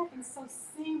just happened so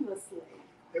seamlessly.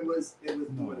 It was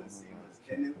more than seamless,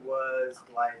 and it was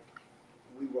like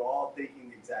we were all thinking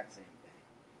the exact same thing.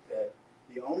 That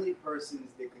the only persons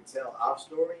that could tell our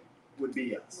story would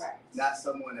be us, Right. not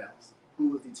someone else who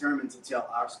was determined to tell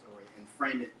our story and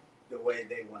frame it the way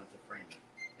they wanted to frame it.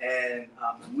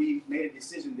 And we made a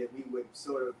decision that we would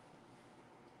sort of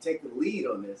take the lead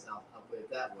on this. I'll put it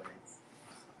that way.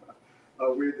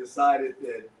 We decided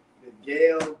that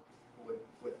Gayle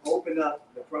would open up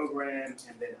the program,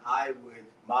 and then I would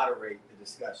moderate the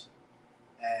discussion.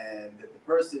 And that the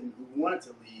person who wanted to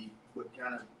lead would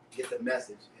kind of get the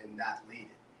message and not lead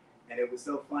it. And it was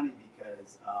so funny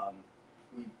because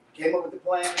we came up with the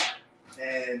plan,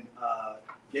 and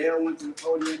Gayle went to the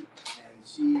podium, and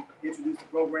she introduced the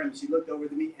program, and she looked over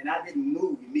to me, and I didn't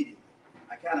move immediately.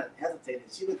 I kind of hesitated.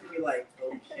 She looked at me like,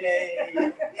 okay,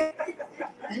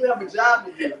 you have a job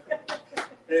to do.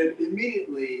 And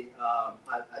immediately,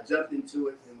 I jumped into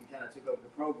it, and we kind of took over the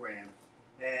program.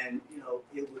 And, you know,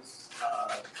 it was,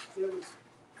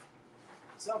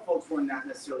 some folks were not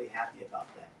necessarily happy about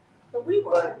that. But we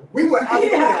were. But we were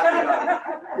absolutely happy about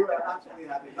it. We were absolutely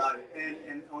happy about it.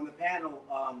 And on the panel,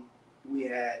 we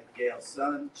had Gayle's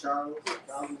son, Charles.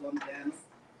 Charles was on the panel.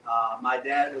 My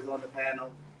dad was on the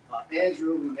panel.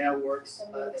 Andrew, who now works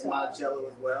in Monticello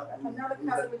as well. Another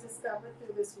cousin we discovered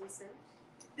through this research.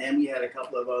 And we had a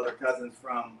couple of other cousins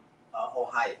from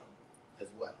Ohio as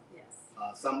well.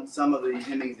 Yes. Some of the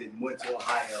Hemmings that went to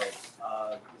Ohio,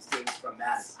 the students from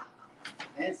Madison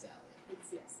and Sally.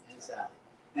 Yes. And Sally.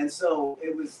 And so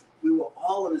we were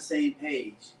all on the same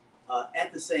page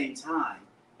at the same time.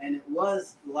 And it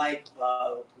was like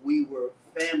we were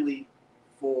family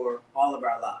for all of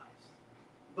our lives.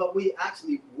 But we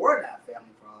actually were not family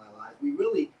for all our lives. We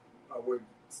really were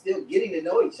still getting to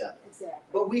know each other. Exactly.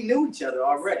 But we knew each other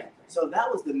already. Exactly. So that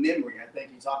was the memory I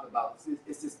think you talked about.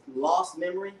 It's this lost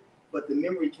memory, but the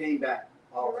memory came back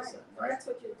all of a sudden, right? And that's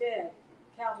what your dad,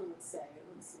 Calvin, would say.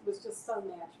 It was just so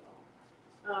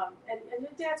natural. And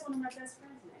your dad's one of my best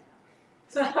friends now.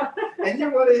 So, And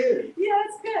you're one of his. yeah,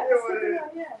 it's good. You're one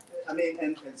of Yeah. I mean,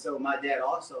 and so my dad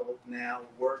also now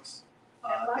works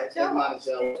at Monticello.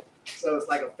 Monticello. So it's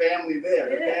like a family there.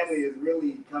 It The is. family is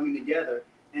really coming together.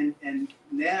 And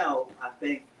now I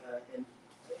think, and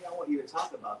I want you to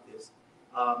talk about this,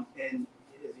 and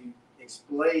as you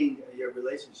explain your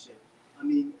relationship, I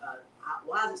mean,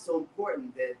 why is it so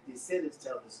important that descendants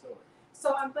tell the story?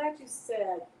 So I'm glad you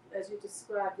said, as you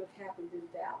described what happened in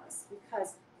Dallas,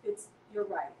 because you're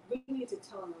right. We need to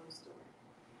tell our own story.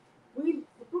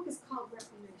 The book is called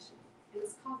Reclamation, and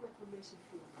it's called Reclamation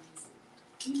for a reason.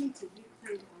 We need to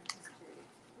reclaim our history.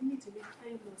 We need to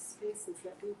reclaim those spaces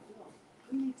that we built.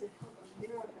 We need to help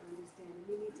America understand, and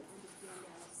we need to understand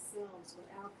ourselves what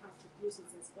our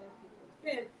contributions as Black people have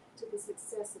been to the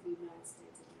success of the United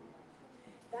States of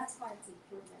America. That's why it's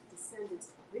important that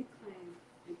descendants reclaim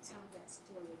and tell that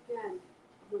story. Again,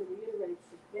 I want to reiterate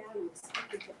the value of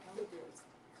speaking to elders,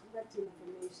 collecting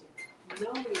information,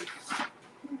 knowing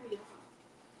who we are,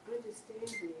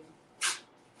 understanding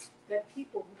that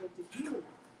people who were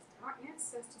dehumanized, our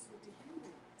ancestors were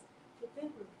dehumanized, but they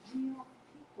were real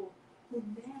people who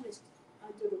managed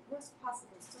under the worst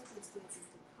possible circumstances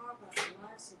to carve out the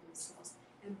lives for themselves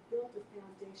and build a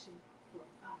foundation for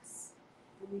us.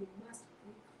 And we must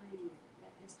reclaim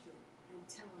that history and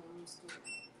tell our own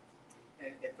story.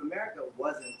 And if America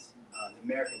wasn't the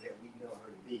America that we know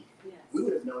her to be, Yes. we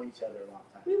would have known each other a long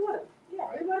time. We would have. Yeah,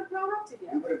 Right. we would have grown up We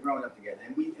together. would have grown up together,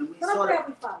 and we But I'm sort of glad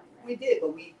we found that. we did, but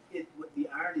what the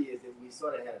irony is that we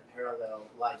sort of had a parallel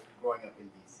life growing up in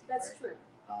DC. That's right? true.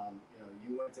 You know,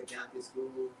 you went to Catholic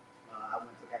school. I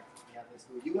went to Catholic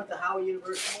school. You went to Howard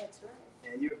University, That's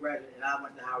right. and you're a graduate, and I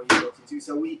went to Howard University too.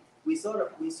 So we sort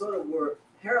of were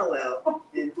parallel,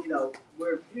 and you know,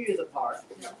 we're a few years apart.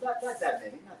 You know, not that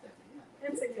many.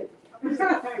 That's a good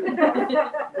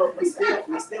But we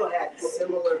still had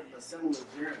a a similar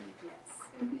journey Yes.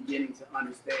 in beginning to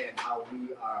understand how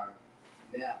we are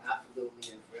now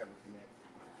absolutely and forever connected.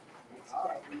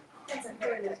 That's a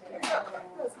very nice question. That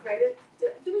was great. Do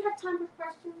we have time for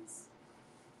questions?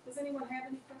 Does anyone have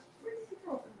any questions? Where did you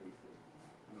go?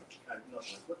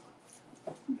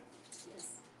 Yes.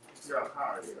 Yeah,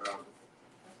 hi.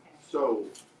 So,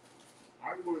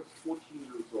 I was 14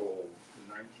 years old in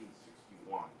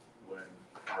 1961 when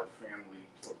our family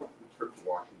took a trip to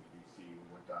Washington, D.C.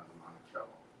 and went down to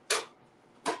Monticello.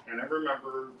 And I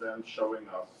remember them showing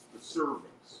us the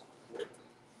servants quarters.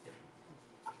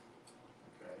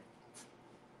 Okay.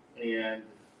 And,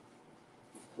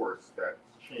 of course, that's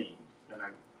changed. And I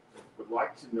would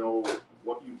like to know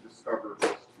what you discovered as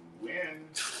to when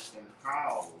and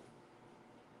how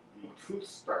the truth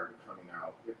started coming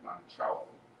out at Monticello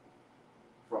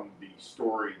from the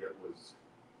story that was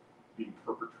being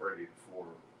perpetrated for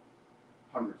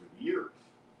hundreds of years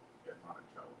at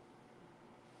Monticello.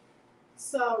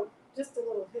 So, just a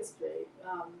little history.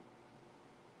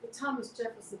 The Thomas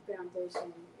Jefferson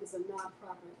Foundation is a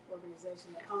nonprofit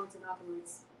organization that owns and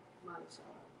operates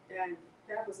Monticello, and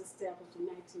that was established in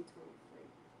 1923.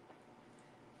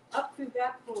 Up through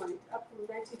that point, up from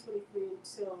 1923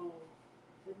 until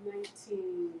the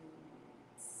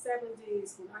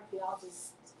 1970s, when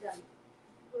archaeologists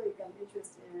really got an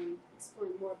interest in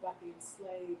exploring more about the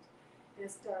enslaved and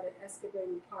started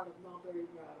excavating part of Mulberry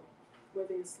Row, where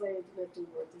the enslaved lived and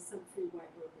worked, and some free white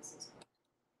workers as well.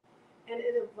 And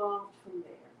it evolved from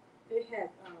there. It had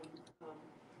That's not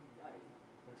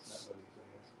what he's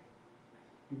asking.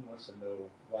 He wants to know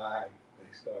why they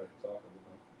started talking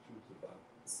about the truth about.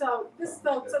 so just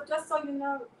so you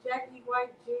know, Jackie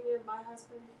White Jr., my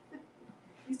husband,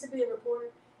 used to be a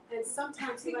reporter, and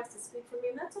sometimes he likes to speak for me,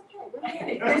 and that's okay.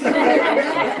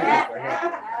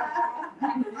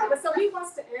 But so he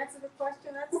wants to answer the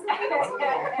question. That's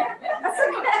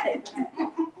okay.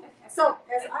 So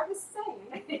as I was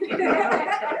saying,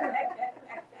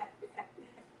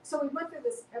 so we went through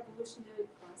this evolutionary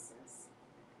process.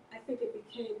 I think it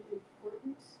became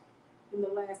important in the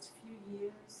last few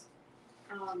years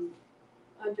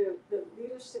under the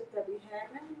leadership that we had,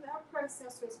 and our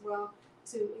predecessor as well,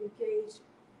 to engage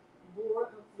more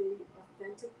of the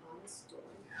authentic, honest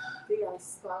story. They are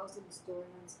scholars and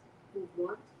historians who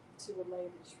want to relay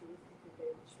the truth and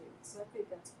convey the truth. So I think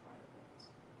that's part of it.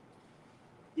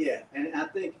 Yeah, and I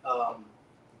think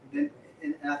and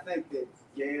I think that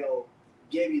Gayle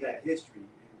gave you that history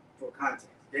for context.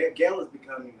 Gayle is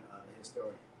becoming a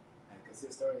historian, because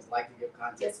historians like to give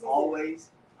context, Yes,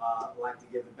 always like to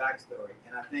give the backstory.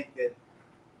 And I think that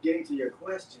getting to your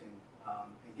question,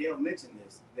 and Gayle mentioned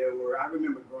this, I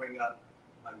remember growing up,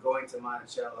 going to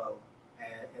Monticello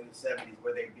in the 70s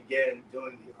where they began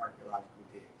doing the archaeological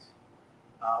digs.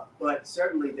 But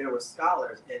certainly there were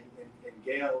scholars, and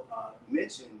Gayle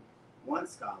mentioned one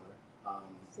scholar,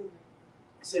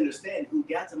 Senator Stanton, who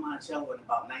got to Monticello in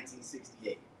about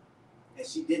 1968, and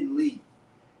she didn't leave.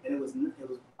 And it was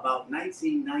about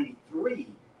 1993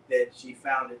 that she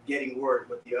found it, getting word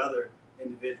with the other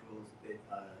individuals that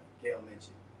Gayle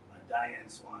mentioned, Diane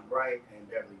Swan Wright and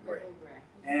Beverly Gray.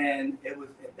 And it was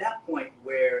at that point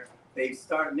where they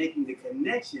started making the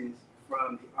connections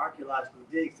from the archaeological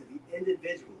digs to the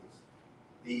individuals,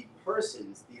 the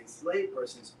persons, the enslaved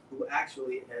persons who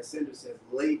actually, as Cinder says,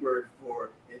 labored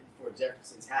for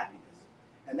Jefferson's happiness.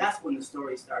 And that's when the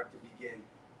story started to begin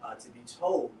to be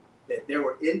told, that there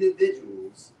were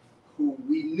individuals who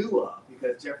we knew of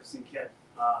because Jefferson kept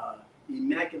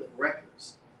immaculate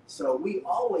records. So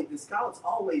the scholars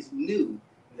always knew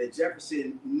that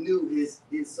Jefferson knew his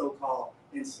so-called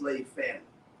enslaved family.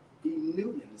 He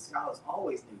knew them. The scholars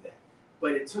always knew that.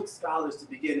 But it took scholars to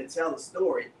begin to tell the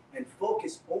story and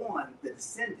focus on the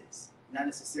descendants, not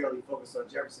necessarily focus on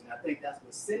Jefferson. I think that's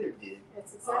what Cinder did.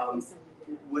 That's exactly what Cinder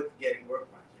did. With Getting Work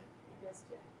Project. Yes,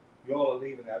 Jack. You all are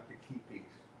leaving out the key piece.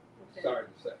 Okay. Sorry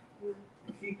to say. Mm-hmm.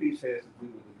 The key piece has to do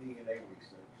with the DNA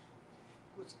research,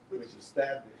 which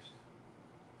established.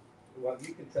 Well,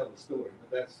 you can tell the story, but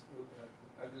that's,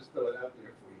 I just throw it out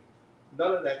there for you.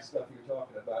 None of that stuff you're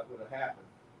talking about would have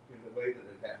happened in the way that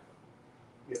it happened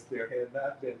if there had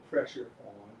not been pressure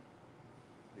on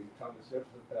the Thomas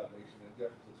Jefferson Foundation and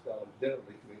Jefferson scholars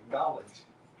generally to acknowledge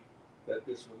that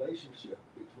this relationship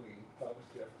between Thomas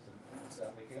Jefferson and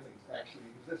Sally Hemings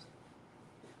actually existed.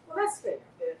 Well, that's fair.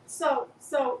 So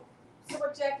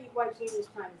what Jackie White Jr. is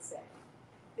trying to say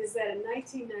is that in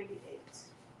 1998,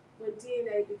 when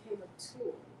DNA became a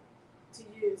tool to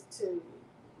use to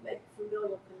make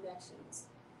familial connections,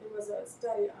 there was a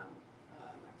study on,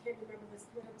 I can't remember what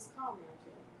it was called now,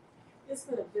 Jim. It's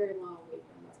been a very long week,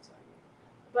 I must tell you.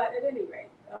 But at any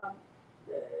rate,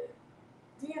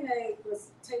 DNA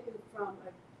was taken from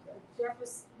a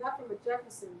Jefferson, not from a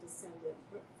Jefferson descendant,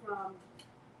 but from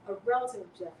a relative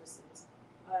of Jefferson's,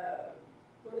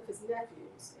 one of his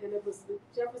nephews. And it was the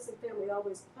Jefferson family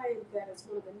always claimed that it's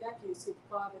one of the nephews who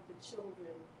fathered the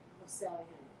children of Sally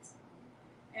Hemings,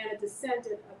 and a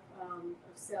descendant of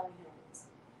Sally Hemings.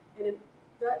 And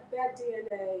that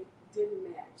DNA didn't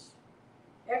match.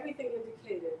 Everything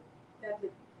indicated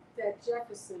that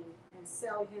Jefferson and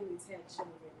Sally Hemings had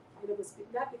children. And it was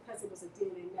not because it was a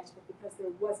DNA match, but because there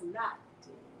was not a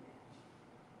DNA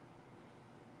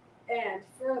match. And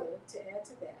further, to add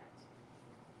to that,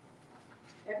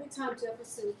 every time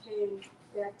Jefferson came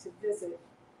back to visit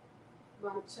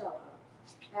Monticello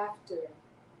after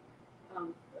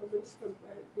from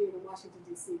being in Washington,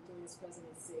 D.C. during his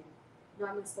presidency,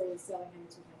 9 months later, Sally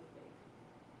Hemings would have a baby.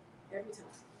 Every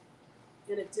time.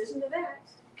 In addition to that,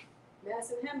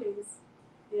 Madison Hemings,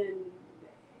 in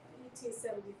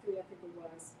 1873, I think it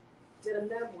was, did a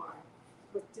memoir,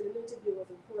 did an interview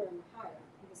with a reporter in Ohio.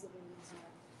 He was living in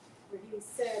Ohio, where he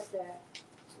said that,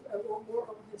 more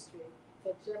oral history,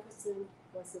 that Jefferson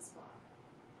was his father.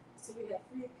 So we had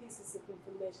 3 pieces of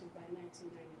information by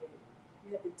 1998.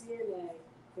 You had the DNA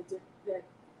that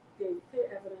gave clear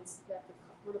evidence that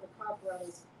one of the Carr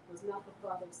brothers was not the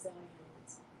father of Sally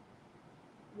Hemings.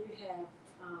 You have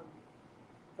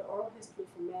the oral history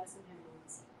from Madison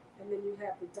Hemings, and then you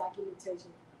have the documentation.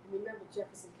 And remember,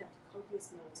 Jefferson kept copious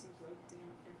notes. He wrote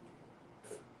down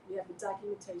everything. You have the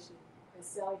documentation that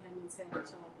Sally Hemings had a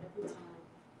child every time,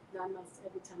 9 months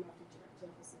every time after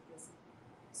Jefferson visited.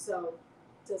 So,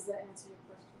 does that answer your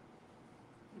question?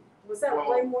 Was that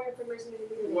way more information than you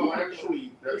needed? Well,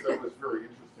 actually, that was very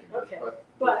interesting. Okay.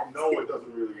 But no, it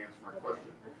doesn't really answer my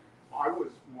question. I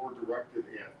was more directed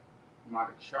at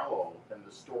Monticello and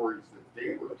the stories that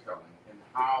they were telling and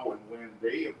how and when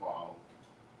they evolved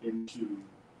into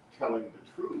telling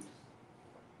the truth.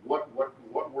 What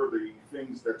were the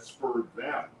things that spurred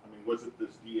them? I mean, was it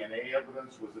this DNA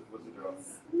evidence? Was it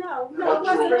a No, it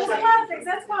wasn't. It was a lot of things.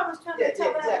 That's why I was trying to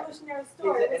tell the evolutionary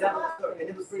story. And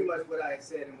it was pretty much what I had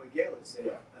said and what Gayle had said.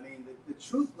 Yeah. I mean, the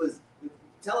truth was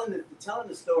telling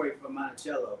the story from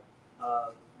Monticello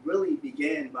really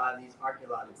began by these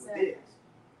archaeological digs.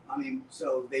 I mean,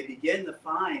 so they began to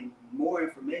find more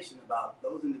information about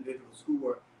those individuals who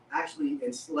were actually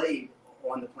enslaved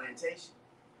on the plantation.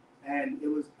 And it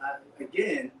was,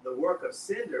 again, the work of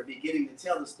Cinder beginning to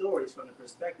tell the stories from the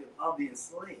perspective of the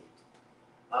enslaved.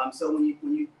 So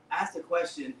when you ask the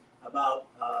question about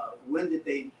when did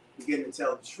they begin to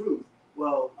tell the truth,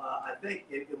 well, I think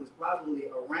it was probably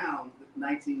around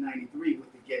 1993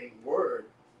 with the Getting Word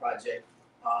project,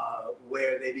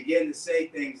 where they began to say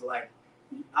things like,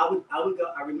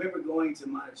 I remember going to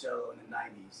Monticello in the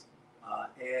 90s,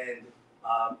 and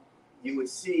you would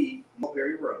see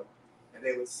Mulberry Row, and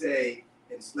they would say,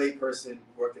 enslaved person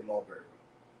worked in Mulberry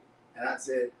Row. And I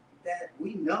said, Dad,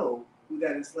 we know who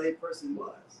that enslaved person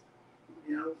was.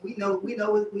 You know, we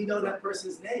know that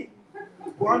person's name.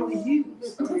 Formerly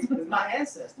used as my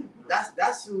ancestor.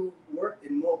 That's who worked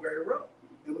in Mulberry Row.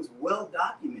 It was well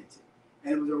documented.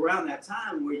 And it was around that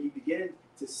time where you began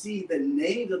to see the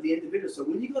names of the individuals. So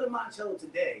when you go to Monticello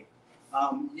today,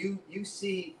 you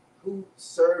see who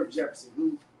served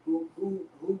Jefferson, who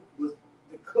was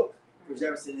the cook for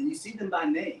Jefferson, and you see them by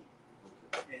name.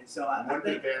 And so I when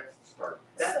think did that start?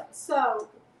 So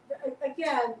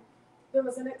again, there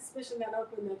was an exhibition that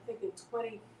opened, I think, in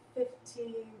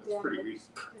 2015. That's pretty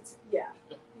recent.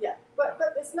 Yeah. But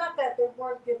it's not that they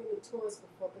weren't giving the tours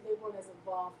before, but they weren't as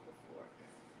involved before.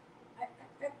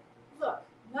 Look,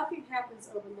 nothing happens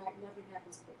overnight, nothing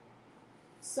happens quickly.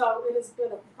 So it has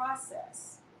been a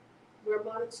process where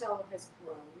Monticello has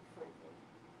grown, frankly,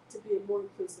 to be a more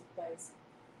inclusive place,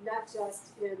 not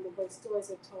just in the way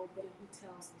stories are told, but in who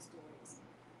tells the stories.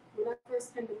 When I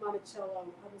first came to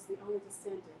Monticello, I was the only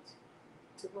descendant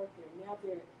to work there. Now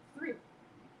there are 3.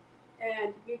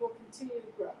 And we will continue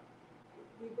to grow.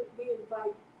 We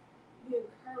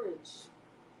encourage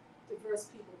diverse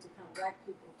people to come, Black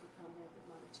people to come work at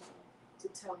Monticello, to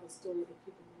tell the story of the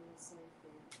people who were enslaved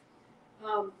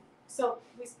there. So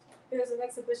there's an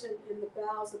exhibition in the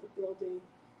bowels of the building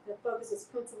that focuses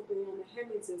principally on the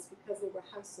Hemingses because they were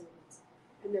house servants.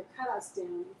 And their cutouts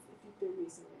down, if you've been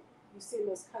recently, you've seen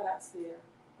those cutouts there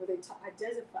where they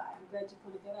identify, I'm glad you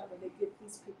pointed that out, where they give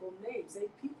these people names.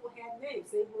 People had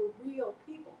names. They were real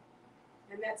people.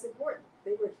 And that's important.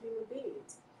 They were human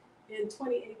beings. In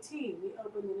 2018, we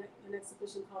opened an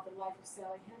exhibition called The Life of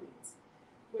Sally Hemings,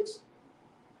 which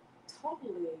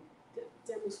totally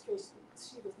demonstrates that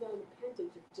she was not an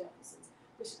appendage of Jefferson's,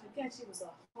 but again, she was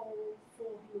a whole,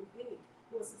 full human being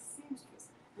who was a seamstress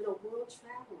and a world traveler.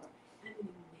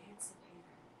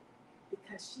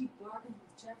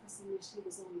 Jefferson when she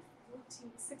was only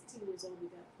 16 years old at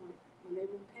that point, when they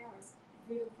were in Paris,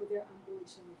 freedom for their unborn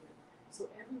children. So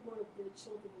every one of their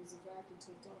children who was arrived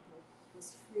into adulthood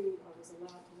was freed or was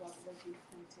allowed to walk away from the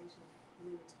plantation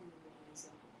when they were 21 years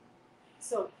old.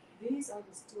 So these are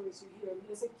the stories you hear. And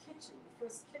there's a kitchen, the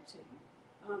first kitchen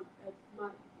at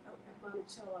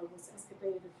Monticello was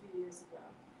excavated a few years ago.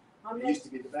 It used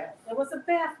to be the bathroom. There was a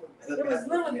bathroom. It was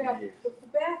literally bathroom.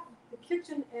 The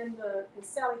kitchen and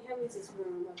Sally Hemings'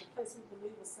 room, or the place we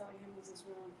believe was Sally Hemings'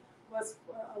 room, was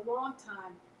a long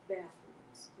time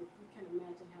bathrooms. If you can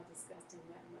imagine how disgusting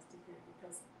that must have been,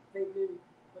 because they knew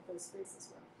what those spaces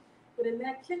were. But in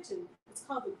that kitchen, it's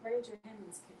called the Granger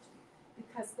Hemings kitchen,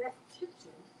 because that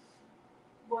kitchen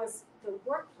was the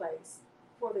workplace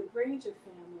for the Granger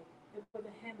family and for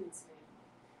the Hemings family.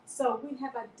 So we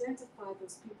have identified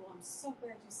those people. I'm so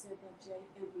glad you said that, Jay,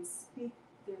 and we speak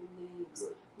their names.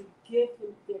 Good. We give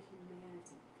them their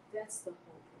humanity. That's the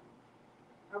whole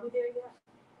point. Are we there yet?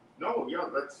 No, yeah,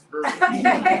 that's very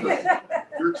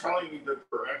You're telling me that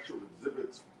there are actual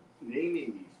exhibits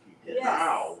naming these people Yes.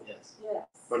 now, Yes. Yes.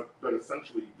 but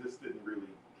essentially this didn't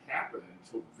really happen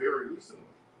until very recently.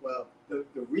 Well,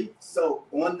 so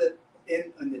on the as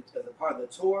a part of the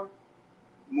tour,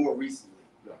 more recently.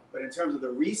 Yeah. But in terms of the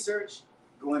research,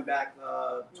 going back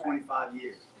 25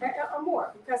 years. Or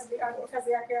more, because the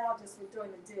archaeologists were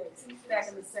doing the digs back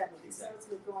in the 70s. So it's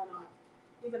been going on.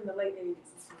 Even in the late 80s,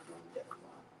 it's been going on for a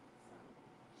while.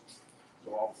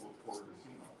 So I'll look forward to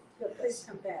seeing all So good, please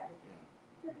come back.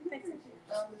 Yeah. Thanks,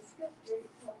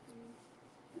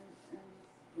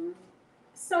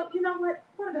 so, you know what?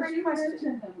 What a great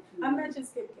question. I mentioned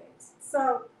Skip Gates.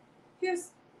 So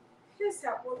here's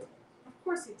how, well, of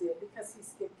course he did, because he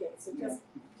Skip Gates. So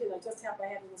just how by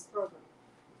having this program,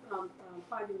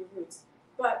 Finding Your Roots.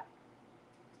 But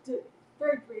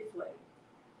very briefly,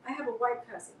 I have a white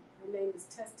cousin. Her name is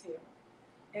Tess Taylor.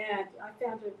 And I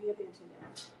found her via the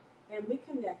internet. And we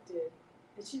connected,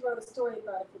 and she wrote a story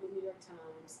about it for the New York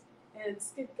Times. And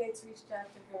Skip Gates reached out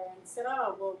to her and said,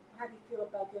 oh, well, how do you feel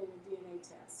about getting a DNA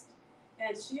test?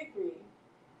 And she agreed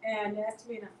and asked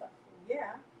me, and I thought, well,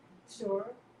 yeah,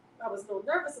 sure. I was a little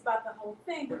nervous about the whole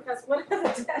thing, because what if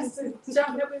the test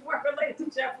showed that we weren't related to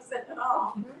Jefferson at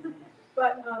all?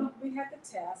 But we had the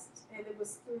test, and it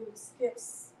was through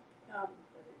Skip's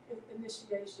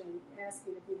initiation,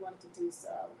 asking if we wanted to do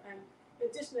so. And in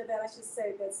addition to that, I should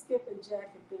say that Skip and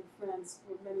Jack have been friends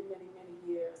for many, many, many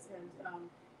years. And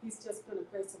he's just been a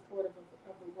great supporter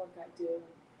of the work I do.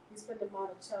 He's been to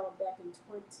Monticello back in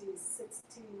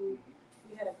 2016.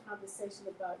 We had a conversation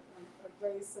about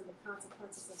race and the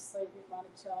consequences of slavery in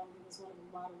Monticello. He was one of the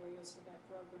moderators for that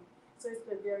program. So he's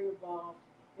been very involved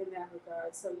in that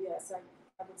regard. So yes, I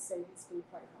would say he's been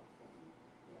quite helpful.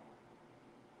 Yeah.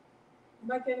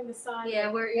 Am I getting the sign?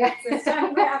 Yeah,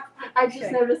 I just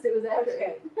Okay. noticed it was after.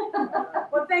 Okay.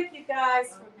 Well, thank you guys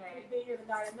for being here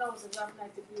tonight. I know it was a rough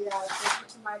night to be out. Thank you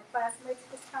to my classmates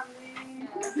for coming.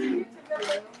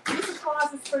 This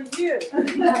applause is for you.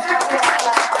 And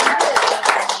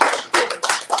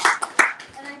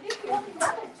I think we only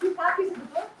have 2 copies of the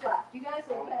book left. You guys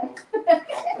will bet. Okay,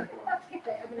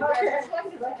 I'm gonna grab this one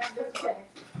because I have this one.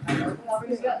 I'll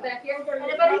bring it up back here. And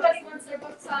if anybody wants their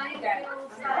book signed, they'll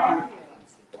sign.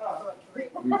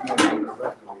 We've been doing a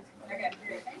record. Okay,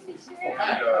 great. Thanks, Michelle.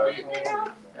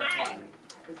 Hi.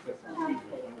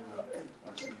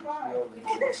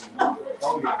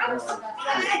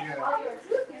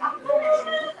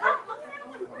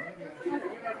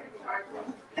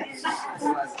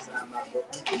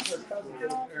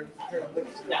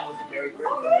 That was very great.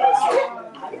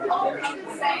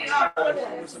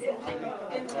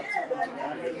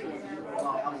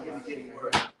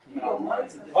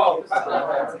 Oh.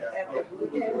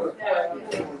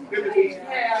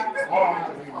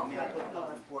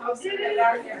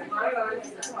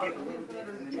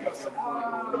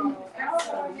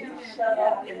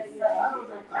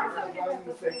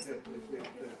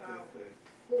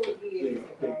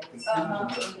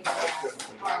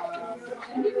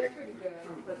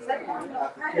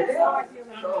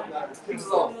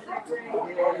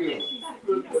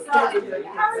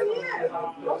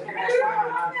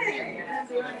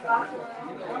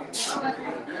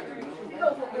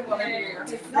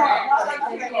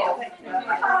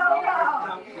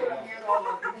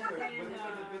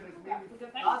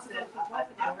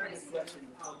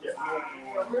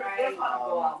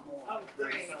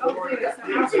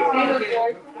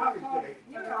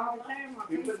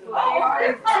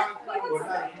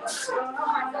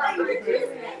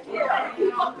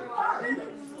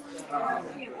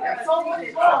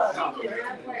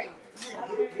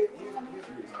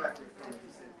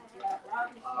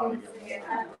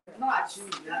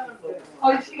 choose not to focus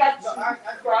on. Oh, she got. No, I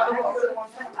Bravo. I'm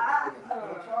talking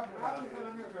about it in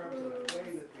terms of the way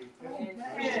that they.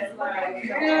 Yeah, like,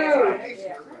 Yeah.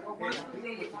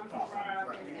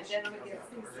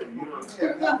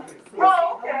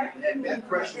 Oh, okay. That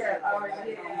pressure.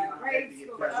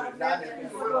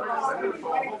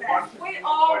 We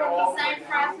all were the same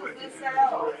process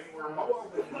ourselves.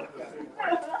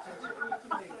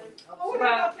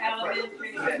 Well,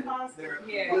 elementary.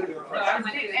 Yeah. So I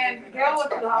went to, and Gayle went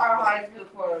to our high school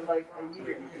for like a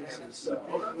year.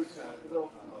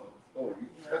 Oh,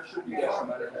 that should be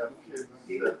somebody to have kids that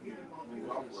you grew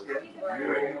up with.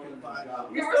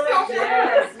 You were still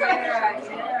yes, yeah. We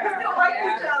still like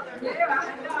each other. Yeah, I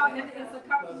know. And it's a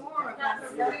couple more of us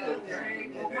too.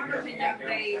 One of the young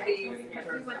babies, because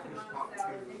we went to Mount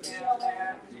Salary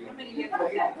together. How many years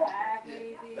was that? 5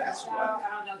 babies? That's So, I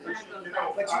don't know. That goes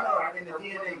back. But you know, in the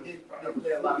DNA did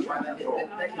play a lot of part. That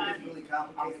can get really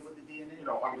complicated with the DNA. You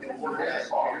know, I mean, what is it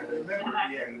called? Remember,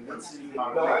 yeah, what's in No,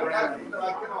 I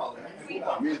get all that. It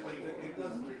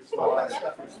doesn't, all that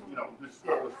stuff is, You know, this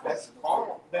stuff was that's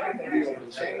all. that can be able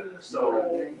to change, so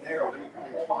narrow the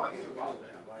focus about that.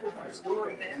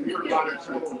 And you're not a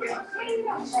total base.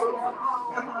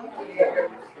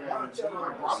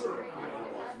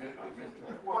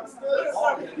 What's this?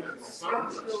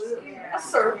 A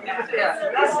servant.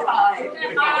 Yeah, that's fine.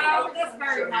 Oh, that's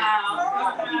very mild.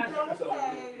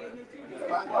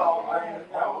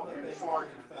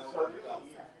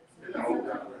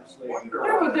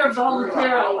 Where was there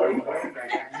voluntarily?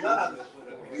 None of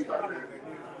it would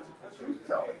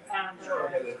have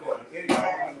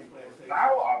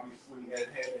Now, obviously, had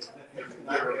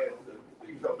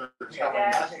these other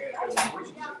challenges,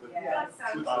 and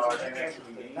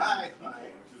actually denied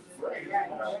great.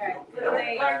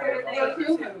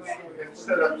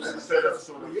 Instead Instead of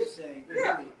sort What of, you're saying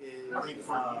really is, I mean,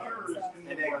 for years,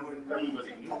 and that would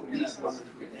be,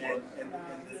 and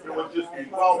it would just be,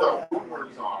 well, the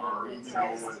rumors are, you know,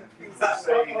 when people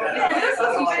say that.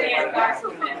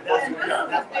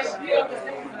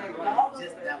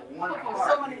 just that one For part.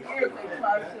 so many years they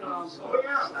tried to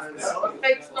a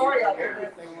fake story out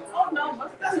there. Oh no,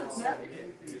 but that's nothing.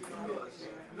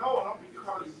 No,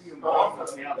 because the involvement,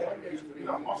 you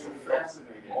know, I'm also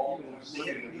fascinated.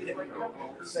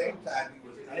 At the same time,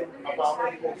 he was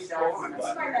About people strong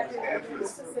about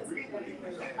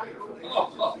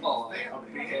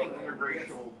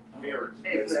interracial marriage.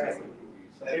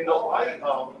 In the light of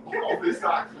all this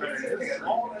documented history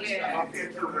of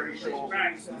interracial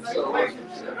relationships.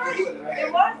 It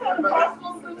was a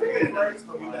possible solution.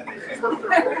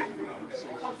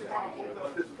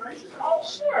 Oh,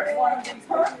 sure. They want to be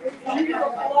perfect. You can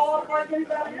blow up like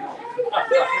anybody else.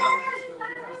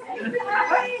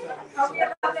 Okay,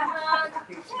 about the hug.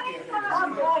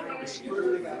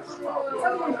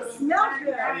 Smell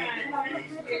good.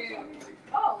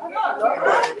 Oh, no.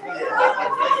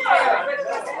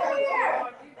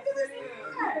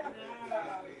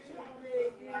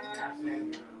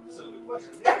 So the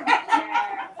question is,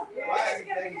 why is it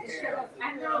taken care of? I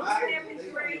know, it's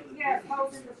great. Yes,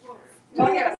 holding the floor. Oh,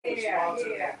 yeah. Are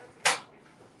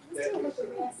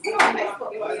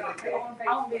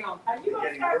you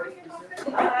gonna start reading on this? I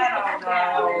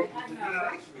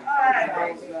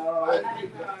don't know.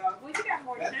 Well, you got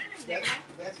more time than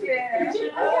That's yeah.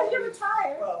 You're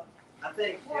retired. Well, I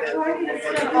think.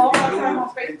 All my time on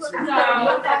Facebook?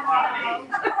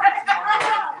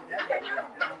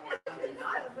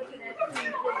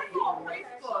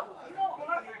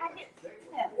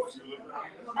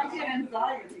 I get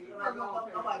anxiety.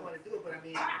 Nobody want to do it, but I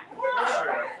mean,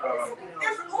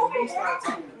 when we start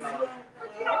talking about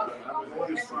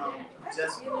going from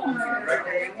just to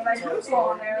saying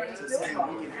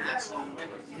we can actually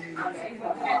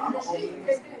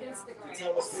use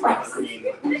tell us